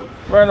Fire hole. up.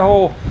 Fire in the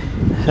hole.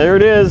 There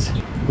it is.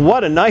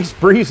 What a nice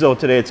breeze though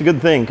today. It's a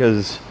good thing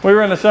because, We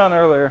were in the sun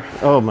earlier.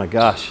 oh my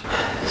gosh.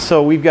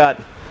 So we've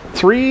got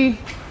 3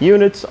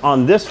 units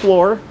on this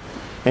floor,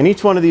 and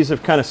each one of these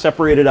have kind of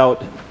separated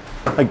out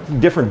like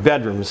different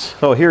bedrooms.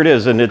 Oh, here it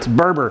is, and it's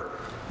Berber.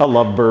 I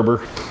love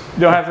Berber. You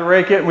don't have to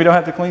rake it, and we don't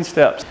have to clean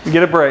steps. You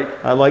get a break.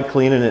 I like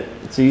cleaning it.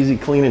 It's easy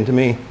cleaning to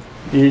me.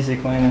 Easy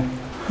cleaning.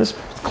 This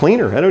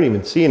cleaner, I don't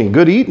even see any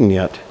good eating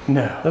yet.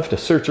 No. I have to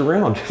search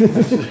around.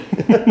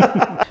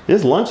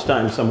 It's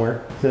lunchtime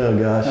somewhere. Oh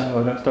gosh.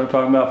 Oh, don't start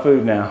talking about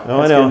food now.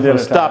 Oh, I know. No,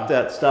 stop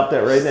that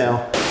right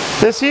now.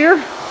 This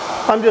here,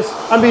 I'm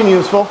being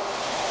useful.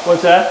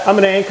 What's that? I'm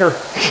an anchor.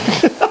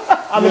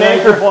 I'm an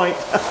anchor point.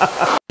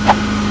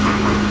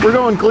 We're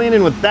going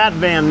cleaning with that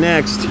van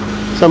next.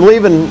 So I'm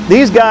leaving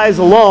these guys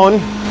alone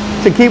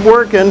to keep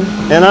working,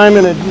 and I'm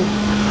in a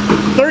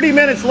 30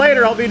 minutes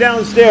later, I'll be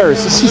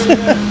downstairs.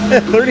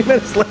 30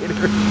 minutes later.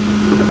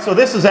 So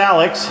this is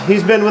Alex.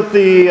 He's been with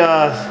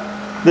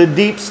the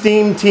Deep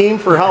Steam team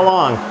for how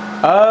long?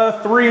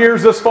 3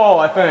 years this fall,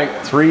 I think.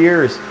 3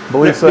 years.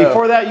 Believe so.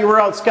 Before that, you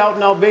were out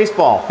scouting out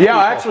baseball. Yeah,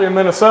 actually in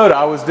Minnesota,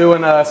 I was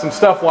doing some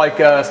stuff like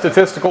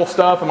statistical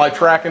stuff and like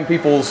tracking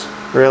people's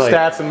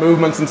stats and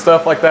movements and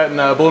stuff like that in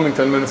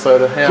Bloomington,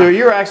 Minnesota. Yeah. So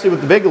you were actually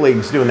with the big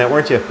leagues doing that,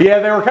 weren't you? Yeah,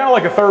 they were kind of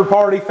like a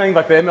third-party thing.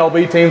 Like the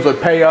MLB teams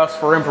would pay us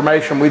for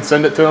information, we'd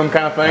send it to them,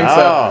 kind of thing.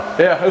 Oh,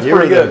 so yeah, it was you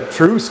pretty were good. The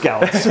true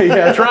scouts.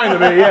 Yeah, trying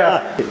to be.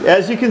 Yeah.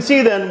 As you can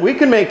see, then we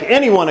can make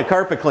anyone a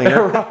carpet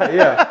cleaner. Right.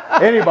 Yeah.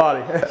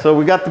 Anybody. So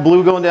we got the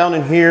blue going down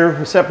in here,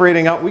 we're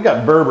separating out. We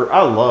got Berber.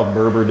 I love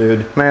Berber,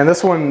 dude. Man,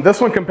 this one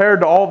compared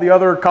to all the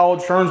other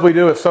college turns we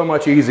do is so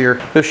much easier.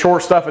 This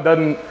short stuff,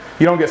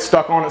 you don't get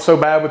stuck on it so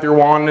bad with your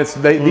wand.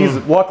 These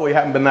luckily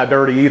haven't been that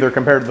dirty either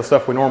compared to the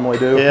stuff we normally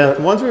do. Yeah,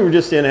 the ones we were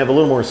just in have a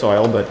little more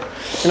soil, but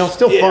you know,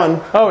 still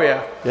fun. Oh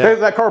yeah.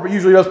 That carpet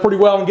usually does pretty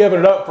well in giving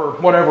it up for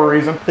whatever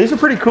reason. These are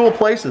pretty cool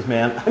places,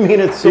 man. I mean,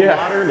 it's so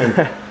modern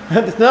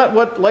and it's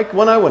not like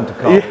when I went to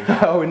college.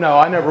 Yeah. Oh no,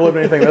 I never lived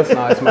anything this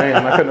nice,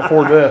 man. I couldn't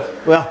afford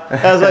this. Well,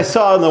 as I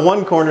saw in the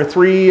one corner,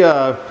 3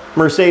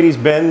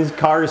 Mercedes-Benz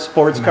cars,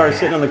 sports cars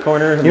sitting on the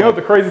corner. You know what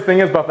the crazy thing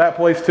is about that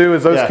place too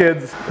is those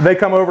kids, they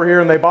come over here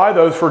and they buy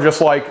those for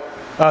just like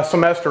a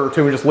semester or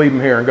 2 and just leave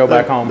them here and go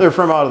back home. They're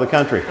from out of the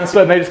country.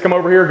 Instead, they just come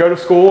over here, go to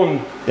school, and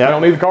they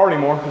don't need the car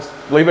anymore. Just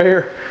leave it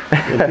here.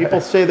 And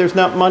people say there's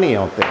not money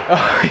out there.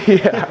 Oh,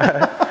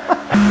 yeah.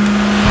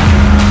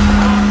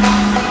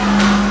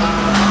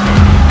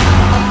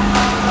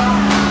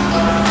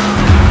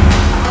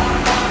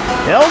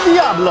 El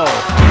Diablo.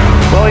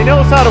 Well, he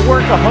knows how to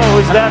work a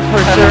hose, that's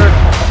for sure.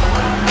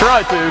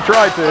 Try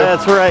to.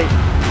 That's right.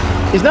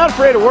 He's not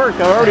afraid of work,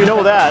 I already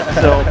know that.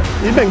 So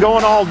he's been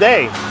going all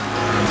day.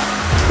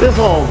 This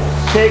will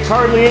take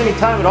hardly any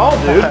time at all,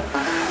 dude.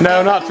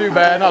 No, not too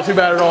bad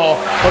at all.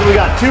 What do we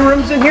got, 2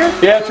 rooms in here?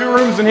 Yeah, 2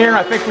 rooms in here.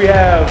 I think we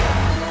have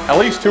at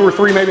least 2 or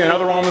 3, maybe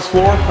another one on this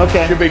floor.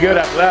 Okay. Should be good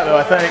after that though,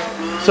 I think.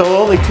 So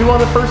only 2 on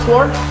the first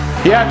floor?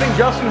 Yeah, I think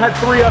Justin had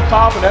 3 up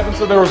top, and Evan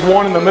said there was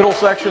 1 in the middle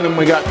section, and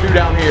we got 2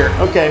 down here.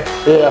 Okay.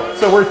 Yeah.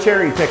 So we're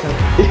cherry picking.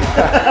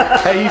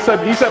 Hey, he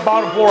said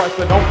bottom floor. I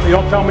said,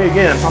 don't tell me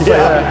again. I'll say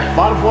that.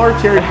 Bottom floor,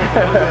 cherry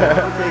picking.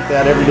 We'll take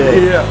that every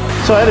day. Yeah.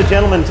 So I had a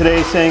gentleman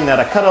today saying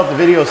that I cut out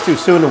the videos too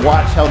soon to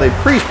watch how they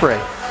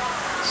pre-spray.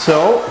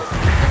 So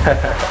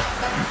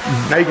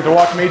now you get to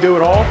watch me do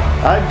it all?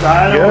 I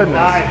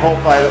hope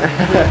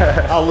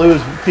I'll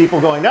lose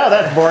people going, no,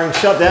 that's boring,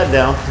 shut that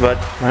down. But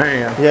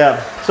man. Yeah,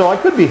 so I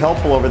could be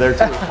helpful over there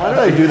too. Why did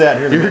I do that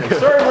here in a minute?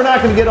 Sorry, we're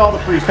not going to get all the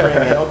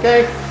pre-spraying in,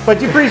 okay?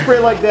 But you pre-spray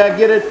like that,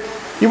 get it.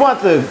 You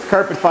want the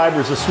carpet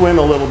fibers to swim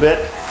a little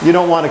bit. You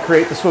don't want to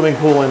create the swimming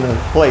pool in the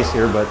place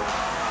here, but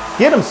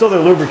get them so they're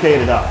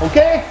lubricated up,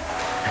 okay?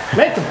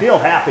 Make them feel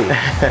happy.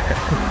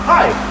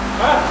 Hi,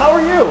 how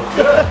are you?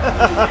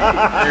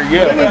 You're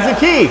good. Who needs the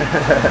key?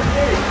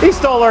 He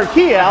stole our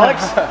key,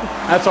 Alex.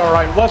 That's all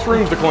right. Less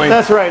rooms to clean.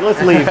 That's right,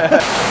 let's leave.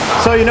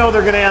 So you know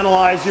they're going to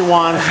analyze your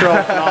wand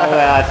stroke and all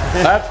that.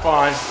 That's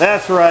fine.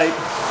 That's right.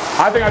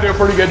 I think I do a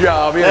pretty good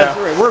job, you That's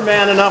know. right. We're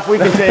man enough, we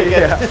can take it.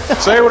 Yeah.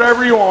 Say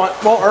whatever you want.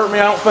 Won't hurt me,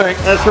 I don't think.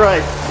 That's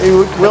right.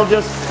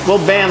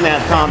 We'll ban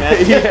that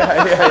comment.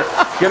 Yeah.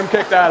 Get them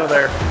kicked out of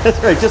there. That's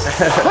right. Just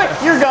click,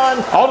 you're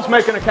gone. I'll just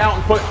make an account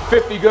and put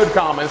 50 good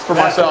comments for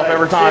That's myself right.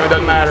 every time. 50. It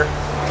doesn't matter.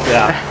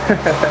 Yeah.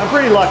 I'm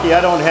pretty lucky. I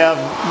don't have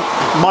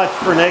much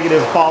for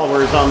negative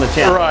followers on the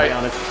channel, Right. to be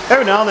honest.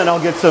 Every now and then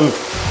I'll get some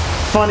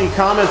funny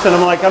comments and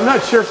I'm like, I'm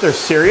not sure if they're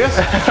serious.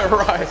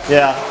 Right.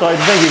 Yeah, so I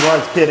think he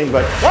was kidding,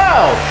 but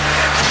wow,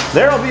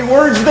 there'll be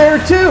words there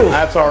too.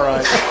 That's all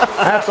right.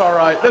 That's all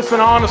right. This is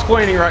an honest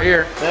cleaning right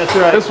here. That's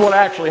right. This is what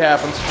actually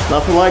happens.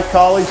 Nothing like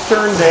college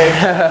turn day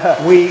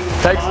week.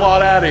 Takes a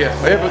lot out of you,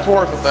 if it's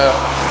worth it though.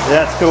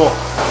 That's cool.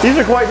 These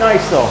are quite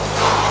nice though.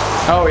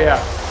 Oh yeah.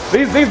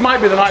 These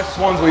might be the nicest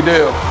ones we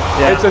do.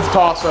 Yeah. It's a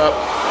toss up.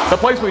 The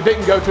place we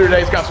didn't go to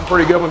today's got some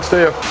pretty good ones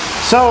too.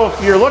 So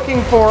if you're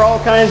looking for all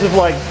kinds of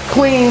like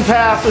clean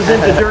passes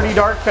into dirty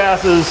dark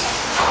passes,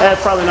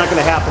 that's probably not going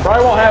to happen.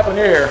 Probably won't happen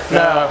here.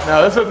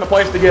 No, this isn't the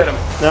place to get them.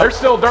 Nope. They're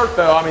still dirt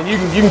though. I mean, you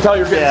can tell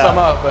you're getting some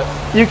up,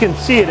 but you can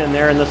see it in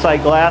there in the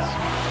sight glass.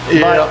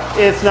 yeah, But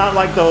it's not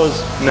like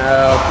those.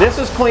 no. This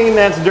is clean,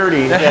 that's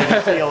dirty.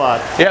 That you see a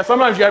lot. Yeah,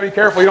 sometimes you gotta be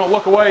careful. You don't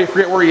look away,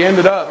 forget where you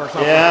ended up or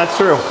something. Yeah, that's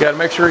true. You gotta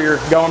make sure you're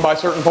going by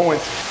certain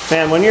points.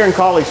 Man, when you're in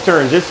college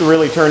turns, it's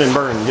really turn and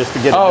burn just to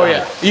get it Oh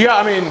done. yeah.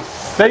 I mean,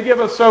 they give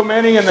us so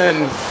many, and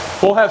then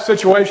we'll have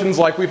situations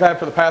like we've had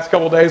for the past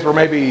couple of days where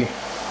maybe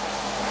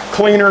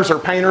cleaners or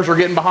painters are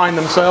getting behind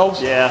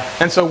themselves. Yeah.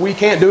 And so we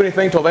can't do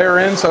anything till they're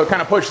in, so it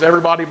kind of pushes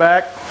everybody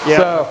back. Yeah.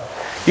 So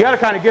you got to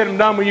kind of get them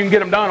done when you can get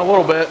them done a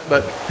little bit,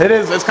 but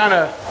it's kind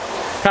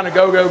of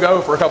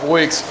go for a couple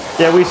weeks.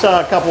 Yeah, we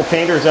saw a couple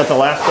painters at the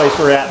last place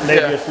we're at, and they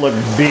just looked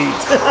beat.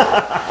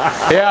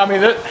 Yeah, I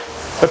mean,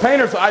 the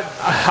painters,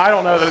 I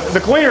don't know. The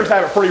cleaners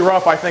have it pretty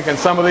rough, I think, in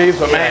some of these,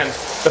 but man,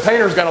 the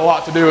painters got a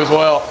lot to do as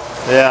well.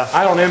 Yeah.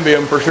 I don't envy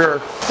them for sure.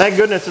 Thank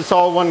goodness it's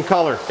all one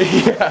color.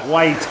 Yeah.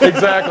 White.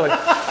 Exactly.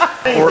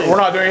 We're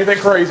not doing anything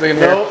crazy in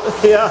here. Nope.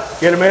 Yeah.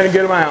 Get them in and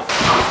get them out.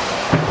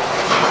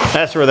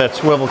 That's where that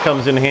swivel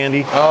comes in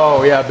handy.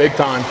 Oh yeah, big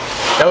time.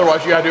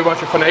 Otherwise you gotta do a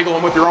bunch of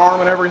finagling with your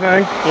arm and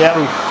everything. Yeah,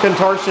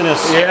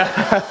 contortionist. Yeah.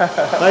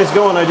 Nice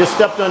going, I just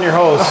stepped on your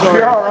hose. Sorry.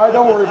 You're all right,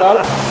 don't worry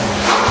about it.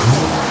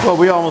 Well,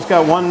 we almost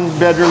got one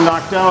bedroom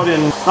knocked out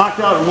in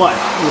what,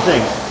 you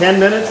think? 10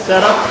 minutes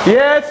setup?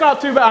 Yeah, it's not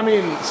too bad. I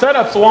mean,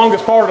 setup's the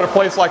longest part of a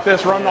place like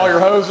this, running all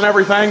your hose and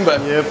everything, but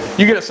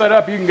you get it set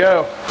up, you can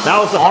go. That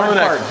was the hard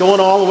part,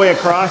 going all the way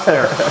across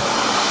there.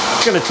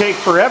 It's gonna take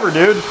forever,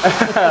 dude.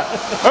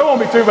 It won't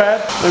be too bad.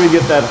 Let me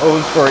get that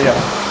hose for you.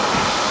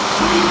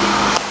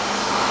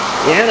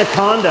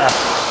 Anaconda.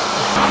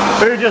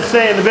 We were just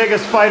saying the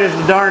biggest fight is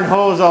the darn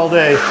hose all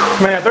day.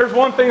 Man, if there's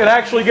one thing that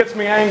actually gets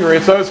me angry,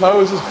 it's those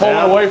hoses pulling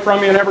away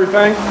from you and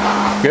everything.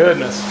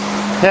 Goodness.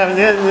 Yeah, and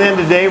then at the end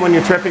of the day when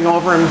you're tripping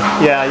over them,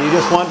 yeah, you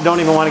just don't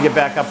even want to get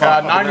back up.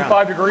 Off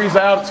 95 degrees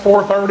out, it's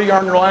 4:30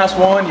 on your last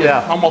one. You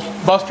almost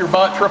bust your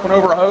butt tripping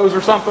over a hose or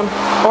something.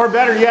 Or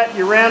better yet,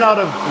 you ran out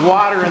of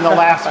water in the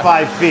last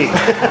 5 feet.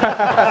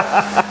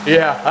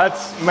 Yeah,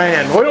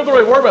 man, we don't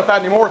really worry about that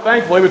anymore,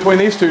 thankfully. Between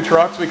these two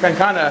trucks, we can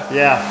kind of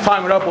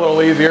time it up a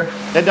little easier.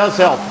 It does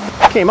help.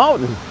 Came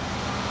out and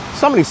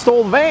somebody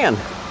stole the van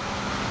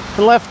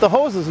and left the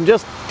hoses and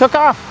just took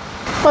off.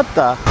 What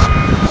the?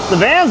 The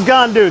van's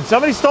gone, dude.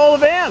 Somebody stole the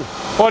van.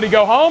 What, did he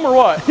go home or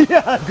what?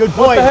 Yeah, good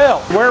point. What the hell?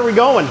 Where are we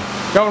going?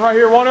 Going right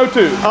here,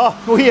 102. Oh,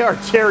 we are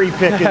cherry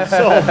picking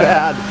so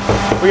bad.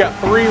 We got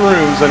 3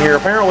 rooms in here.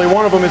 Apparently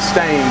one of them is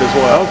stained as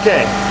well.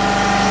 Okay.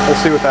 We'll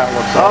see what that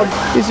looks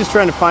like. He's just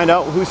trying to find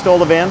out who stole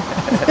the van.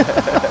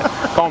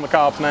 Calling the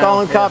cops now.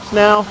 Calling cops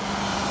now.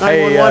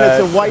 911,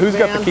 hey, it's a white who's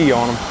van. got the key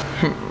on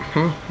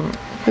them?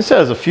 This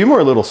has a few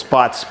more little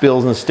spots,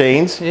 spills, and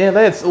stains. Yeah,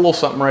 that's a little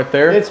something right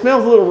there. It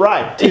smells a little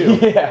rye, too.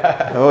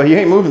 Yeah. Oh, you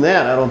ain't moving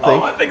that, I don't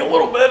think. Oh, I think a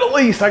little bit at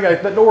least. I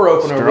got that door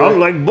open over Strong there.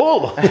 like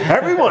bull.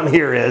 Everyone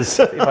here is.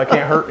 See if I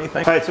can't hurt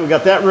anything. All right, so we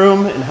got that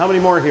room, and how many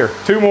more here?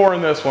 2 more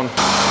in this one.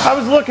 I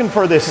was looking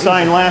for this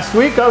sign last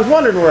week. I was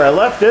wondering where I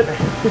left it.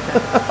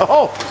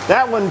 Oh,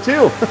 that one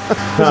too.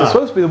 This is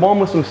supposed to be the one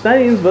with some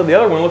stains, but the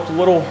other one looked a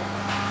little...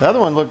 The other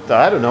one looked,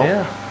 I don't know.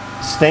 Yeah.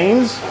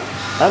 Stains?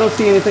 I don't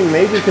see anything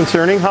major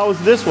concerning. How is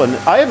this one?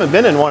 I haven't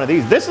been in one of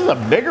these. This is a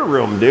bigger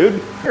room,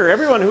 dude. Here,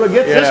 everyone who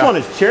gets this one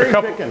is cherry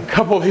picking. A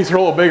couple of these are a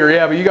little bigger,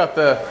 yeah, but you got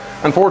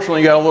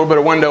unfortunately you got a little bit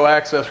of window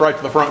access right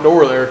to the front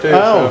door there too.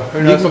 Oh, so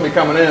who knows somebody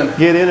coming in.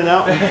 Get in and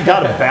out.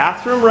 Got a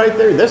bathroom right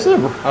there. This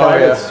is a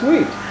private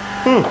suite.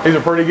 These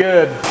are pretty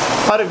good.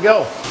 How'd it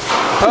go?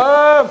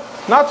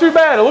 Not too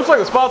bad. It looks like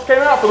the spots came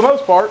out for the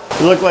most part.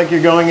 You look like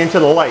you're going into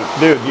the light.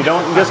 Dude, you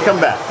don't, just come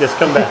back. Just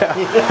come back.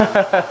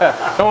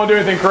 Don't want to do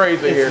anything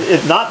crazy here.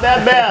 It's not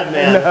that bad,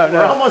 man. No.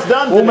 We're almost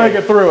done today. We'll make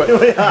it through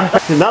it.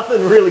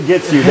 Nothing really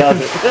gets you,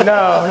 does it?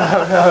 No.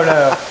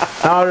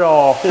 Not at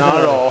all. Not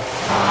at all.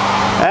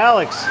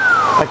 Alex,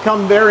 I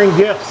come bearing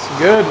gifts.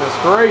 Goodness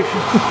gracious.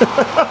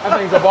 That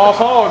thing's a boss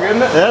hog, isn't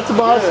it? That's a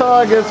boss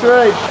hog, that's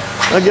right.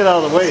 I'll get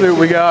out of the way. Let's see what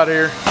we got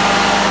here.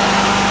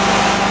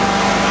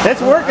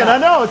 It's working, I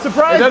know. It's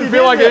surprising. It doesn't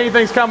feel like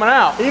anything's coming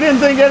out. He didn't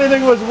think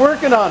anything was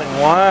working on it.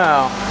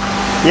 Wow.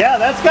 Yeah,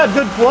 that's got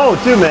good flow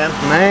too, man.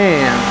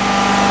 Man.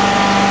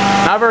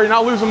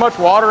 Not losing much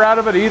water out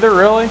of it either,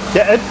 really.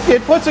 Yeah,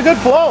 it puts a good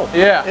flow.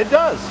 Yeah. It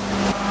does.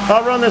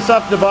 I'll run this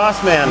up to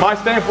Boss Man. My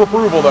stamp for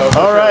approval, though.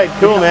 All right,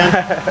 cool, man.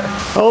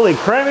 Holy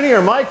criminy,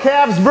 are my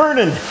calves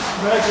burning?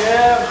 My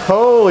calves.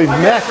 Holy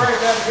neck.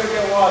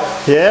 Water.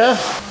 Yeah?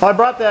 I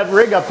brought that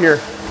rig up here.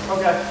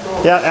 Okay,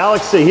 cool. Yeah,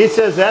 Alex, he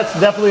says that's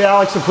definitely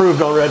Alex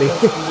approved already.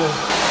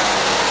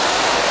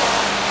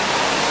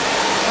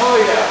 Oh,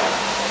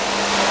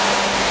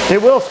 yeah.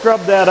 It will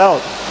scrub that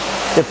out,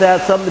 if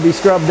that's something to be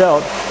scrubbed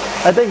out.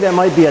 I think that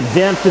might be a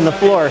dent in the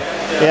floor.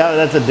 Yeah,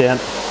 that's a dent.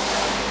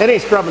 It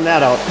ain't scrubbing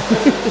that out.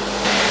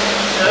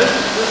 Yeah,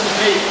 this is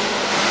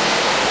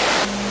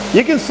neat.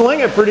 You can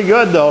sling it pretty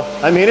good though.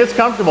 I mean, it's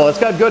comfortable. It's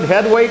got good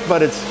head weight,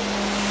 but it's,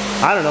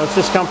 I don't know, it's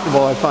just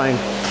comfortable, I find.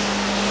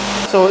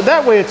 So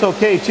that way it's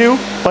okay too,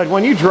 but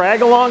when you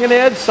drag along an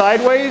edge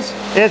sideways,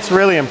 it's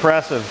really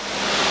impressive.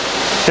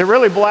 It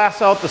really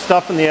blasts out the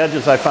stuff in the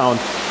edges, I found.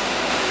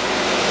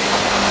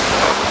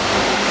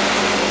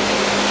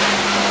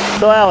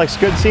 So Alex,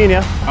 good seeing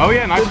you. Oh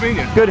yeah, nice meeting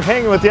you. Good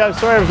hanging with you. I'm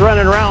sorry I was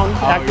running around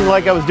acting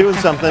like I was doing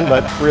something,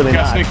 but really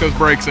not. Gotta sneak those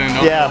brakes in.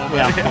 Yeah.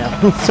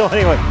 So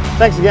anyway,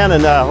 thanks again,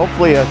 and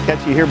hopefully I'll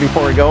catch you here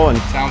before we go. And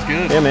sounds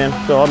good. Yeah, man.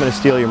 So I'm going to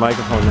steal your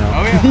microphone now.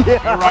 Oh yeah.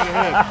 Go right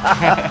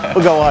ahead.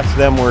 We'll go watch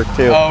them work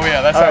too. Oh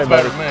yeah, that sounds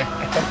better to me.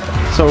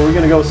 So we're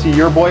going to go see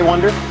your boy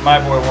wonder? My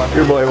boy wonder.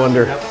 Your boy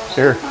wonder. Yep.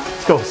 Sure.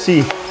 Let's go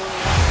see.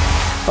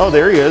 Oh,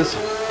 there he is.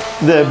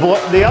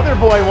 The other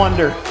boy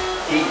wonder.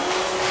 Heat.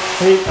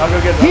 I'll go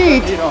get the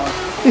heat on.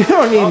 You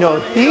don't need no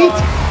heat.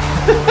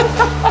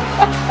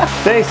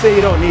 They say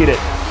you don't need it.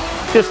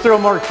 Just throw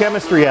more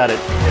chemistry at it.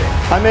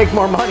 I make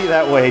more money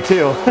that way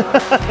too.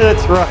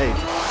 That's right.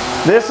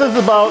 This is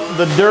about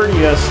the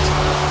dirtiest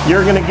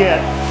you're gonna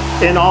get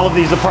in all of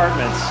these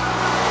apartments.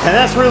 And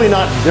that's really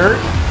not dirt.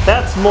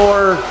 That's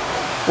more,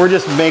 we're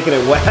just making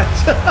it wet.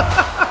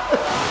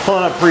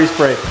 Pulling up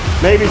pre-spray.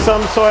 Maybe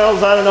some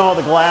soils, I don't know how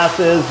the glass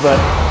is, but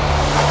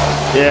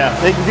yeah,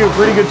 they can do a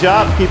pretty good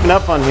job keeping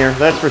up on here,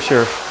 that's for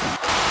sure.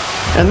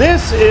 And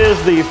this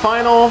is the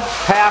final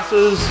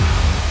passes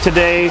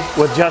today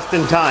with Just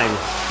in Time.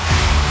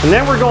 And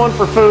then we're going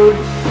for food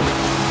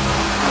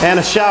and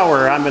a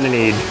shower I'm gonna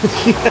need.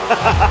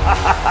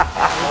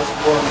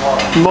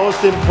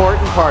 Most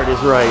important part is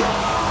right.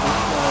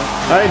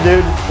 All right,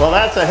 dude. Well,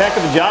 that's a heck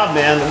of a job,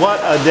 man.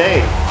 What a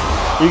day.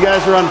 You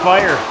guys are on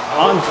fire.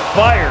 On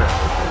fire.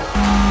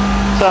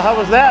 So how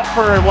was that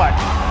for what?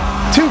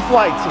 2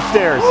 flights of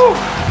stairs. Woo.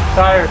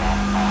 Tired.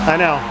 I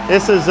know.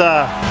 This is,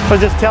 I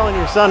was just telling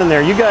your son in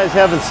there, you guys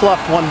haven't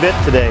sloughed one bit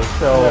today,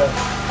 so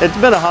it's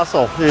been a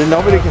hustle.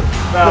 Nobody can...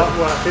 About,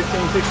 what, 15,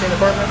 16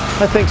 apartments?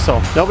 I think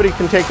so. Nobody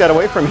can take that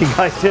away from you. You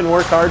guys didn't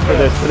work hard for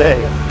this today.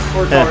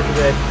 Worked hard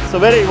today. So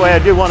anyway, I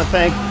do want to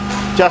thank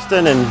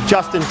Justin and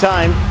Just in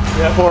Time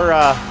for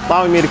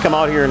allowing me to come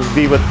out here and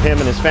be with him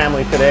and his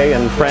family today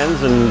and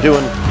friends and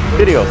doing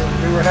videos.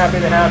 We were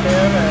happy to have him,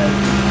 and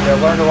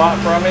learned a lot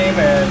from him,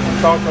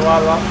 and talked a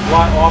lot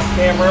off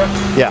camera.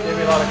 Yeah. Gave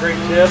me a lot of great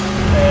tips,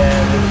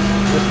 and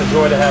it's just a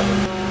joy to have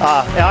him.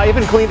 I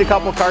even cleaned a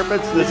couple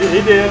carpets.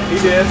 He did.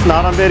 It's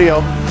not on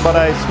video, but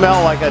I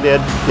smell like I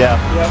did. Yeah.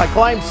 I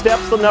climbed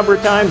steps a number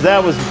of times.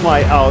 That was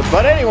my out.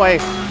 But anyway,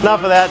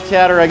 enough of that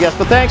chatter, I guess.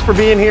 But thanks for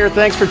being here.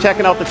 Thanks for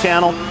checking out the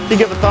channel. If you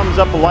give a thumbs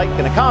up, a like,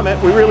 and a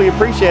comment, we really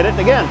appreciate it. And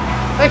again,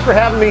 thanks for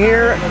having me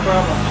here. No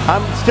problem.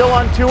 I'm still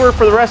on tour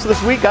for the rest of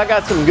this week. I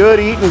got some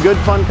good eating, good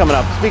fun coming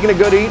up. Speaking of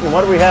good eating,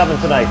 what are we having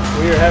tonight?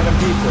 We are having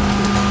pizza.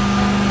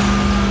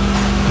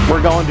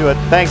 We're going to it.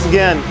 Thanks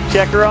again.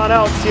 Check her on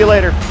out. See you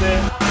later.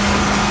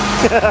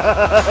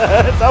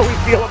 That's how we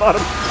feel about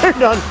them. They're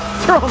done.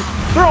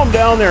 Throw them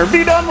down there.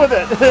 Be done with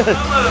it. We're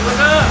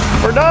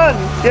done. We're done.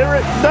 Get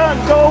it done.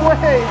 Go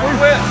away.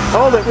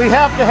 Hold it. We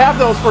have to have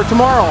those for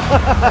tomorrow.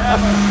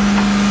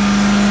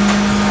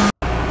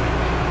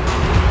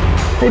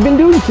 How you been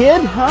doing,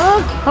 kid?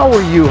 Huh? How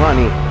are you,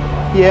 honey?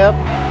 Yep.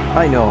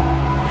 I know.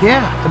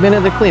 Yeah, I've been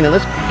in the cleaning.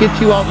 Let's get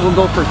you out. We'll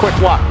go for a quick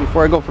walk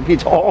before I go for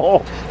pizza.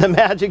 Oh, the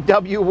magic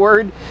W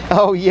word.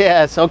 Oh,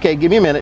 yes. Okay, give me a minute.